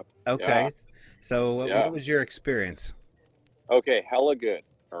that up. Yeah. okay. So Yeah. what was your experience? Okay. Hella good.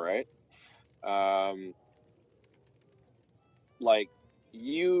 All right. Um, like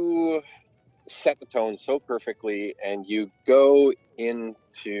you set the tone so perfectly and you go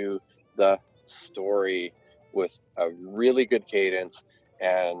into the story with a really good cadence,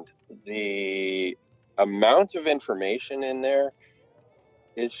 and the amount of information in there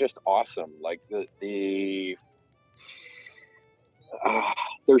is just awesome. Like there's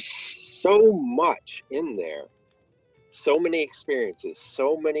so much in there, so many experiences,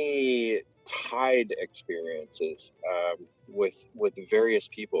 so many tied experiences, with various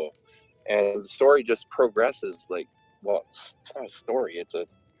people, and the story just progresses. Like, well, it's not a story;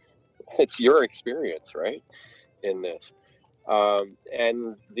 it's your experience, right? In this,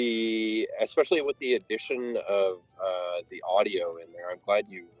 and especially with the addition of the audio in there, I'm glad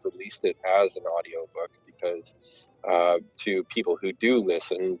you released it as an audio book, because to people who do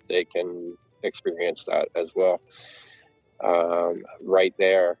listen, they can experience that as well, right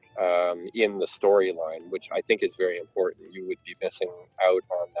there, in the storyline, which I think is very important. You would be missing out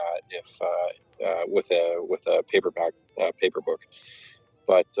on that if with a paperback paper book.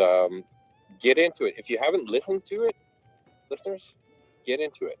 But get into it. If you haven't listened to it, listeners, Get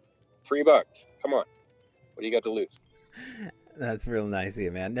into it. $3. Come on. What do you got to lose? That's real nice of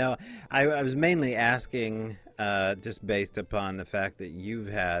you, man. No, I was mainly asking just based upon the fact that you've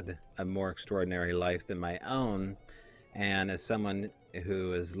had a more extraordinary life than my own. And as someone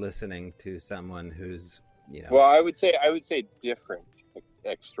who is listening to someone who's, Well, I would say different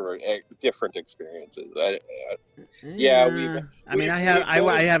experiences. Yeah, I mean, I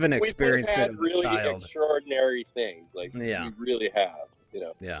have an we've both experience that had as a really child. extraordinary things. Like Yeah, we really have, you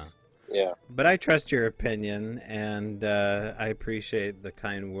know. yeah. Yeah. But I trust your opinion, and I appreciate the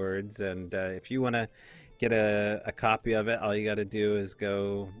kind words. And if you want to get a copy of it, all you got to do is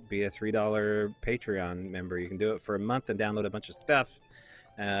go be a $3 Patreon member. You can do it for a month and download a bunch of stuff,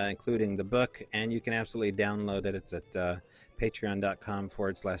 including the book, and you can absolutely download it. It's at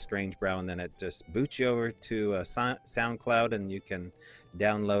patreon.com/strangebrow, and then it just boots you over to SoundCloud, and you can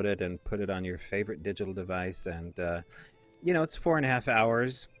download it and put it on your favorite digital device. And it's 4.5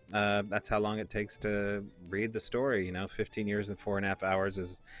 hours. That's how long it takes to read the story. 15 years and 4.5 hours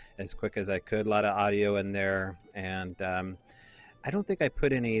is as quick as I could. A lot of audio in there, and I don't think I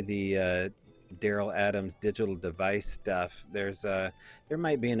put any of the Daryl Adams digital device stuff. There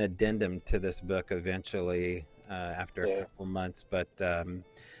might be an addendum to this book eventually after a couple months, but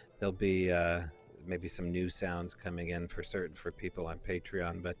there'll be maybe some new sounds coming in for certain for people on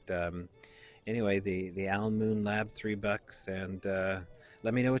Patreon. But anyway, the Al Moon Lab, $3, and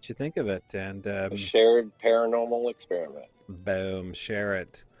let me know what you think of it. And A shared paranormal experiment. boom, share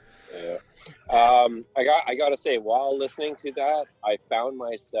it. Yeah. I gotta say, while listening to that, I found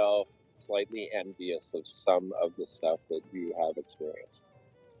myself slightly envious of some of the stuff that you have experienced.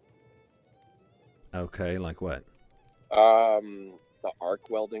 Okay, like what? The arc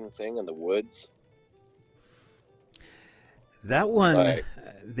welding thing in the woods. That one, Like,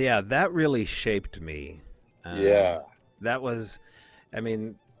 yeah, that really shaped me. yeah, That was, I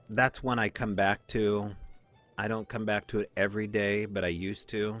mean, that's one I come back to. I don't come back to it every day, but I used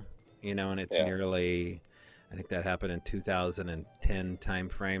to, and it's yeah, nearly, I think that happened in 2010 time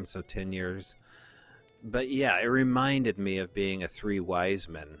frame, so 10 years. But yeah, it reminded me of being a three wise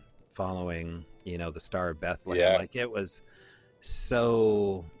men following, the Star of Bethlehem. yeah, Like it was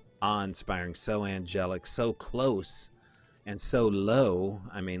so awe-inspiring, so angelic, so close and so low.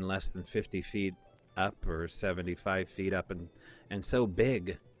 I mean, less than 50 feet up or 75 feet up, and so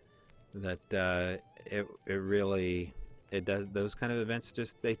big that it really it does. Those kind of events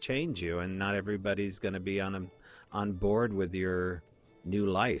just they change you, and not everybody's going to be on board with your new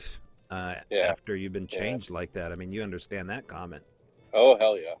life yeah, after you've been yeah. changed like that. I mean, you understand that comment. Oh,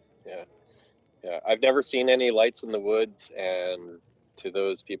 hell yeah, yeah, yeah. I've never seen any lights in the woods, and to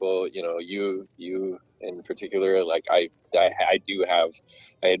those people, you in particular, like I do have,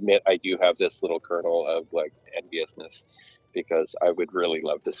 I admit I do have this little kernel of like enviousness because I would really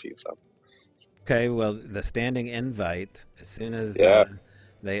love to see some. Okay, well, the standing invite as soon as Yeah.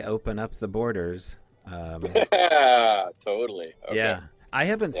 they open up the borders. Um, Totally. Okay. Yeah, I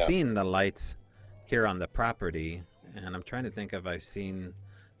haven't Yeah. seen the lights here on the property, and I'm trying to think if I've seen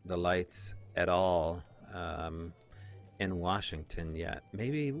the lights at all in Washington yet.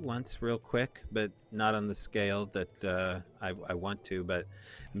 Maybe once, real quick, but not on the scale that I want to. But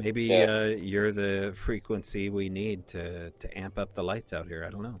maybe Yeah. you're the frequency we need to amp up the lights out here. I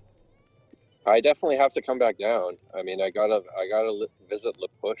don't know. I definitely have to come back down. I mean, I gotta visit La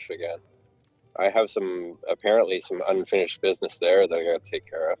Push again. I have apparently some unfinished business there that I gotta take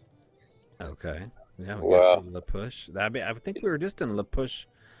care of. Okay, yeah, we got you Well, La Push. I think we were just in La Push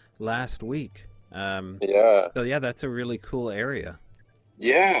last week. yeah. So yeah, that's a really cool area.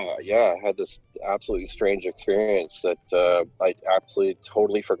 Yeah, yeah. I had this absolutely strange experience that I absolutely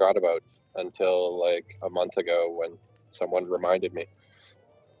totally forgot about until like a month ago when someone reminded me.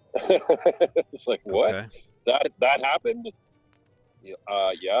 It's like, what? Okay. That happened?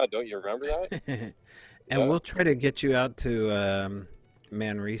 Yeah, don't you remember that? And Yeah. we'll try to get you out to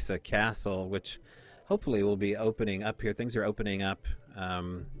Manresa Castle, which hopefully will be opening up here. Things are opening up.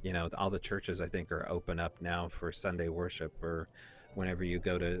 All the churches I think are open up now for Sunday worship, or whenever you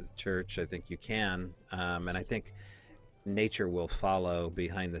go to church, I think you can. And I think nature will follow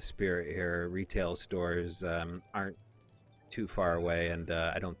behind the spirit here. Retail stores aren't too far away, and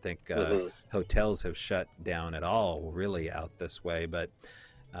I don't think Hmm. hotels have shut down at all really out this way. But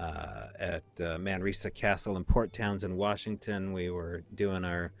at Manresa Castle in Port Townsend, Washington, we were doing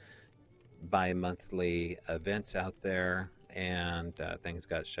our bi-monthly events out there, and things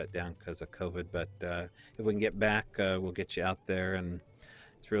got shut down because of COVID. But if we can get back, we'll get you out there, and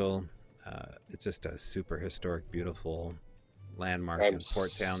it's real. It's just a super historic, beautiful landmark I'm in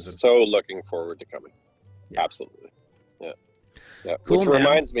Port Townsend. so looking forward to coming. Yeah. Absolutely. Yeah. Yeah. Cool, Which man.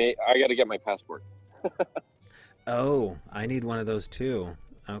 reminds me, I got to get my passport. Oh, I need one of those too.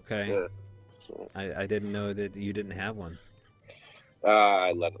 Okay. Yeah. I didn't know that you didn't have one.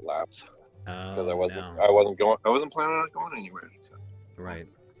 I let it lapse because Oh, no. I wasn't planning on going anywhere. So. Right.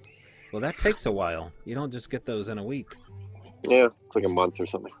 Well, that takes a while. You don't just get those in a week. Yeah, it's like a month or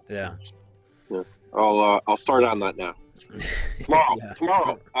something. Yeah. Yeah. I'll start on that now. Tomorrow. Yeah.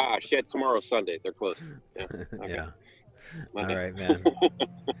 Tomorrow. Ah, shit. Tomorrow's Sunday. They're closed. Yeah. Okay. Yeah. Monday. All right, man.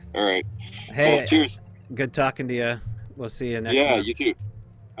 All right. Hey, Well, cheers. good talking to you. We'll see you next Yeah, month. you too.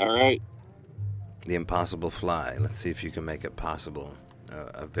 All right. The impossible fly. Let's see if you can make it possible.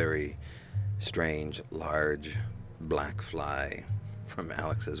 A very strange, large, black fly from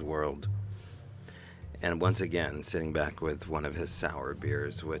Alex's world. And once again, sitting back with one of his sour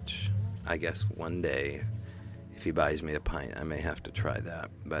beers, which I guess one day, if he buys me a pint, I may have to try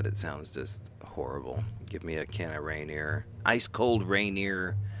that. But it sounds just horrible. Give me a can of Rainier, ice cold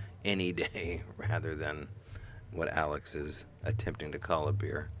Rainier, any day, rather than what Alex is attempting to call a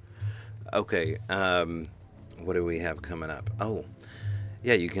beer. Okay, what do we have coming up? Oh,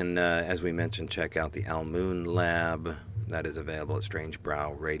 yeah, you can, as we mentioned, check out the Almoon Lab. That is available at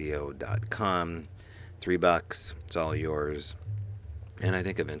strangebrowradio.com. $3, it's all yours. And I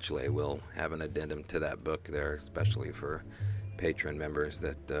think eventually we'll have an addendum to that book there, especially for patron members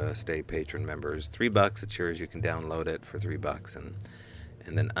that stay patron members. $3, it's yours. You can download it for $3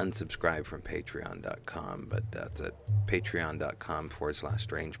 and then unsubscribe from patreon.com. But that's at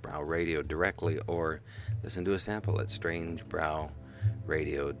patreon.com/strangebrowradio directly, or listen to a sample at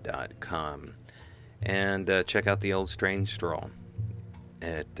strangebrowradio.com. And check out the old Strange Stroll.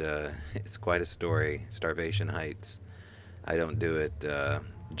 It's quite a story. Starvation Heights. I don't do it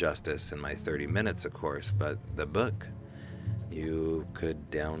justice in my 30 minutes, of course, but the book, you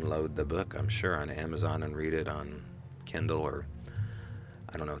could download the book, I'm sure, on Amazon and read it on Kindle, or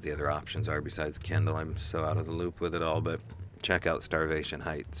I don't know what the other options are besides Kindle. I'm so out of the loop with it all, but check out Starvation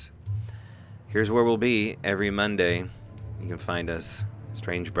Heights. Here's where we'll be every Monday. You can find us at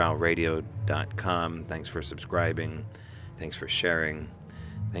strangebrowradio.com. Thanks for subscribing. Thanks for sharing.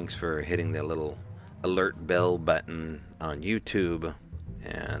 Thanks for hitting the little alert bell button on YouTube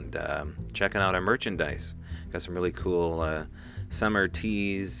and checking out our merchandise. Got some really cool summer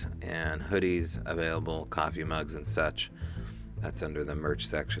tees and hoodies available, coffee mugs and such. That's under the merch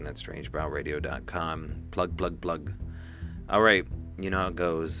section at strangebrowradio.com. Plug. All right, you know how it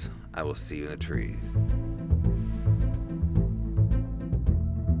goes. I will see you in the trees.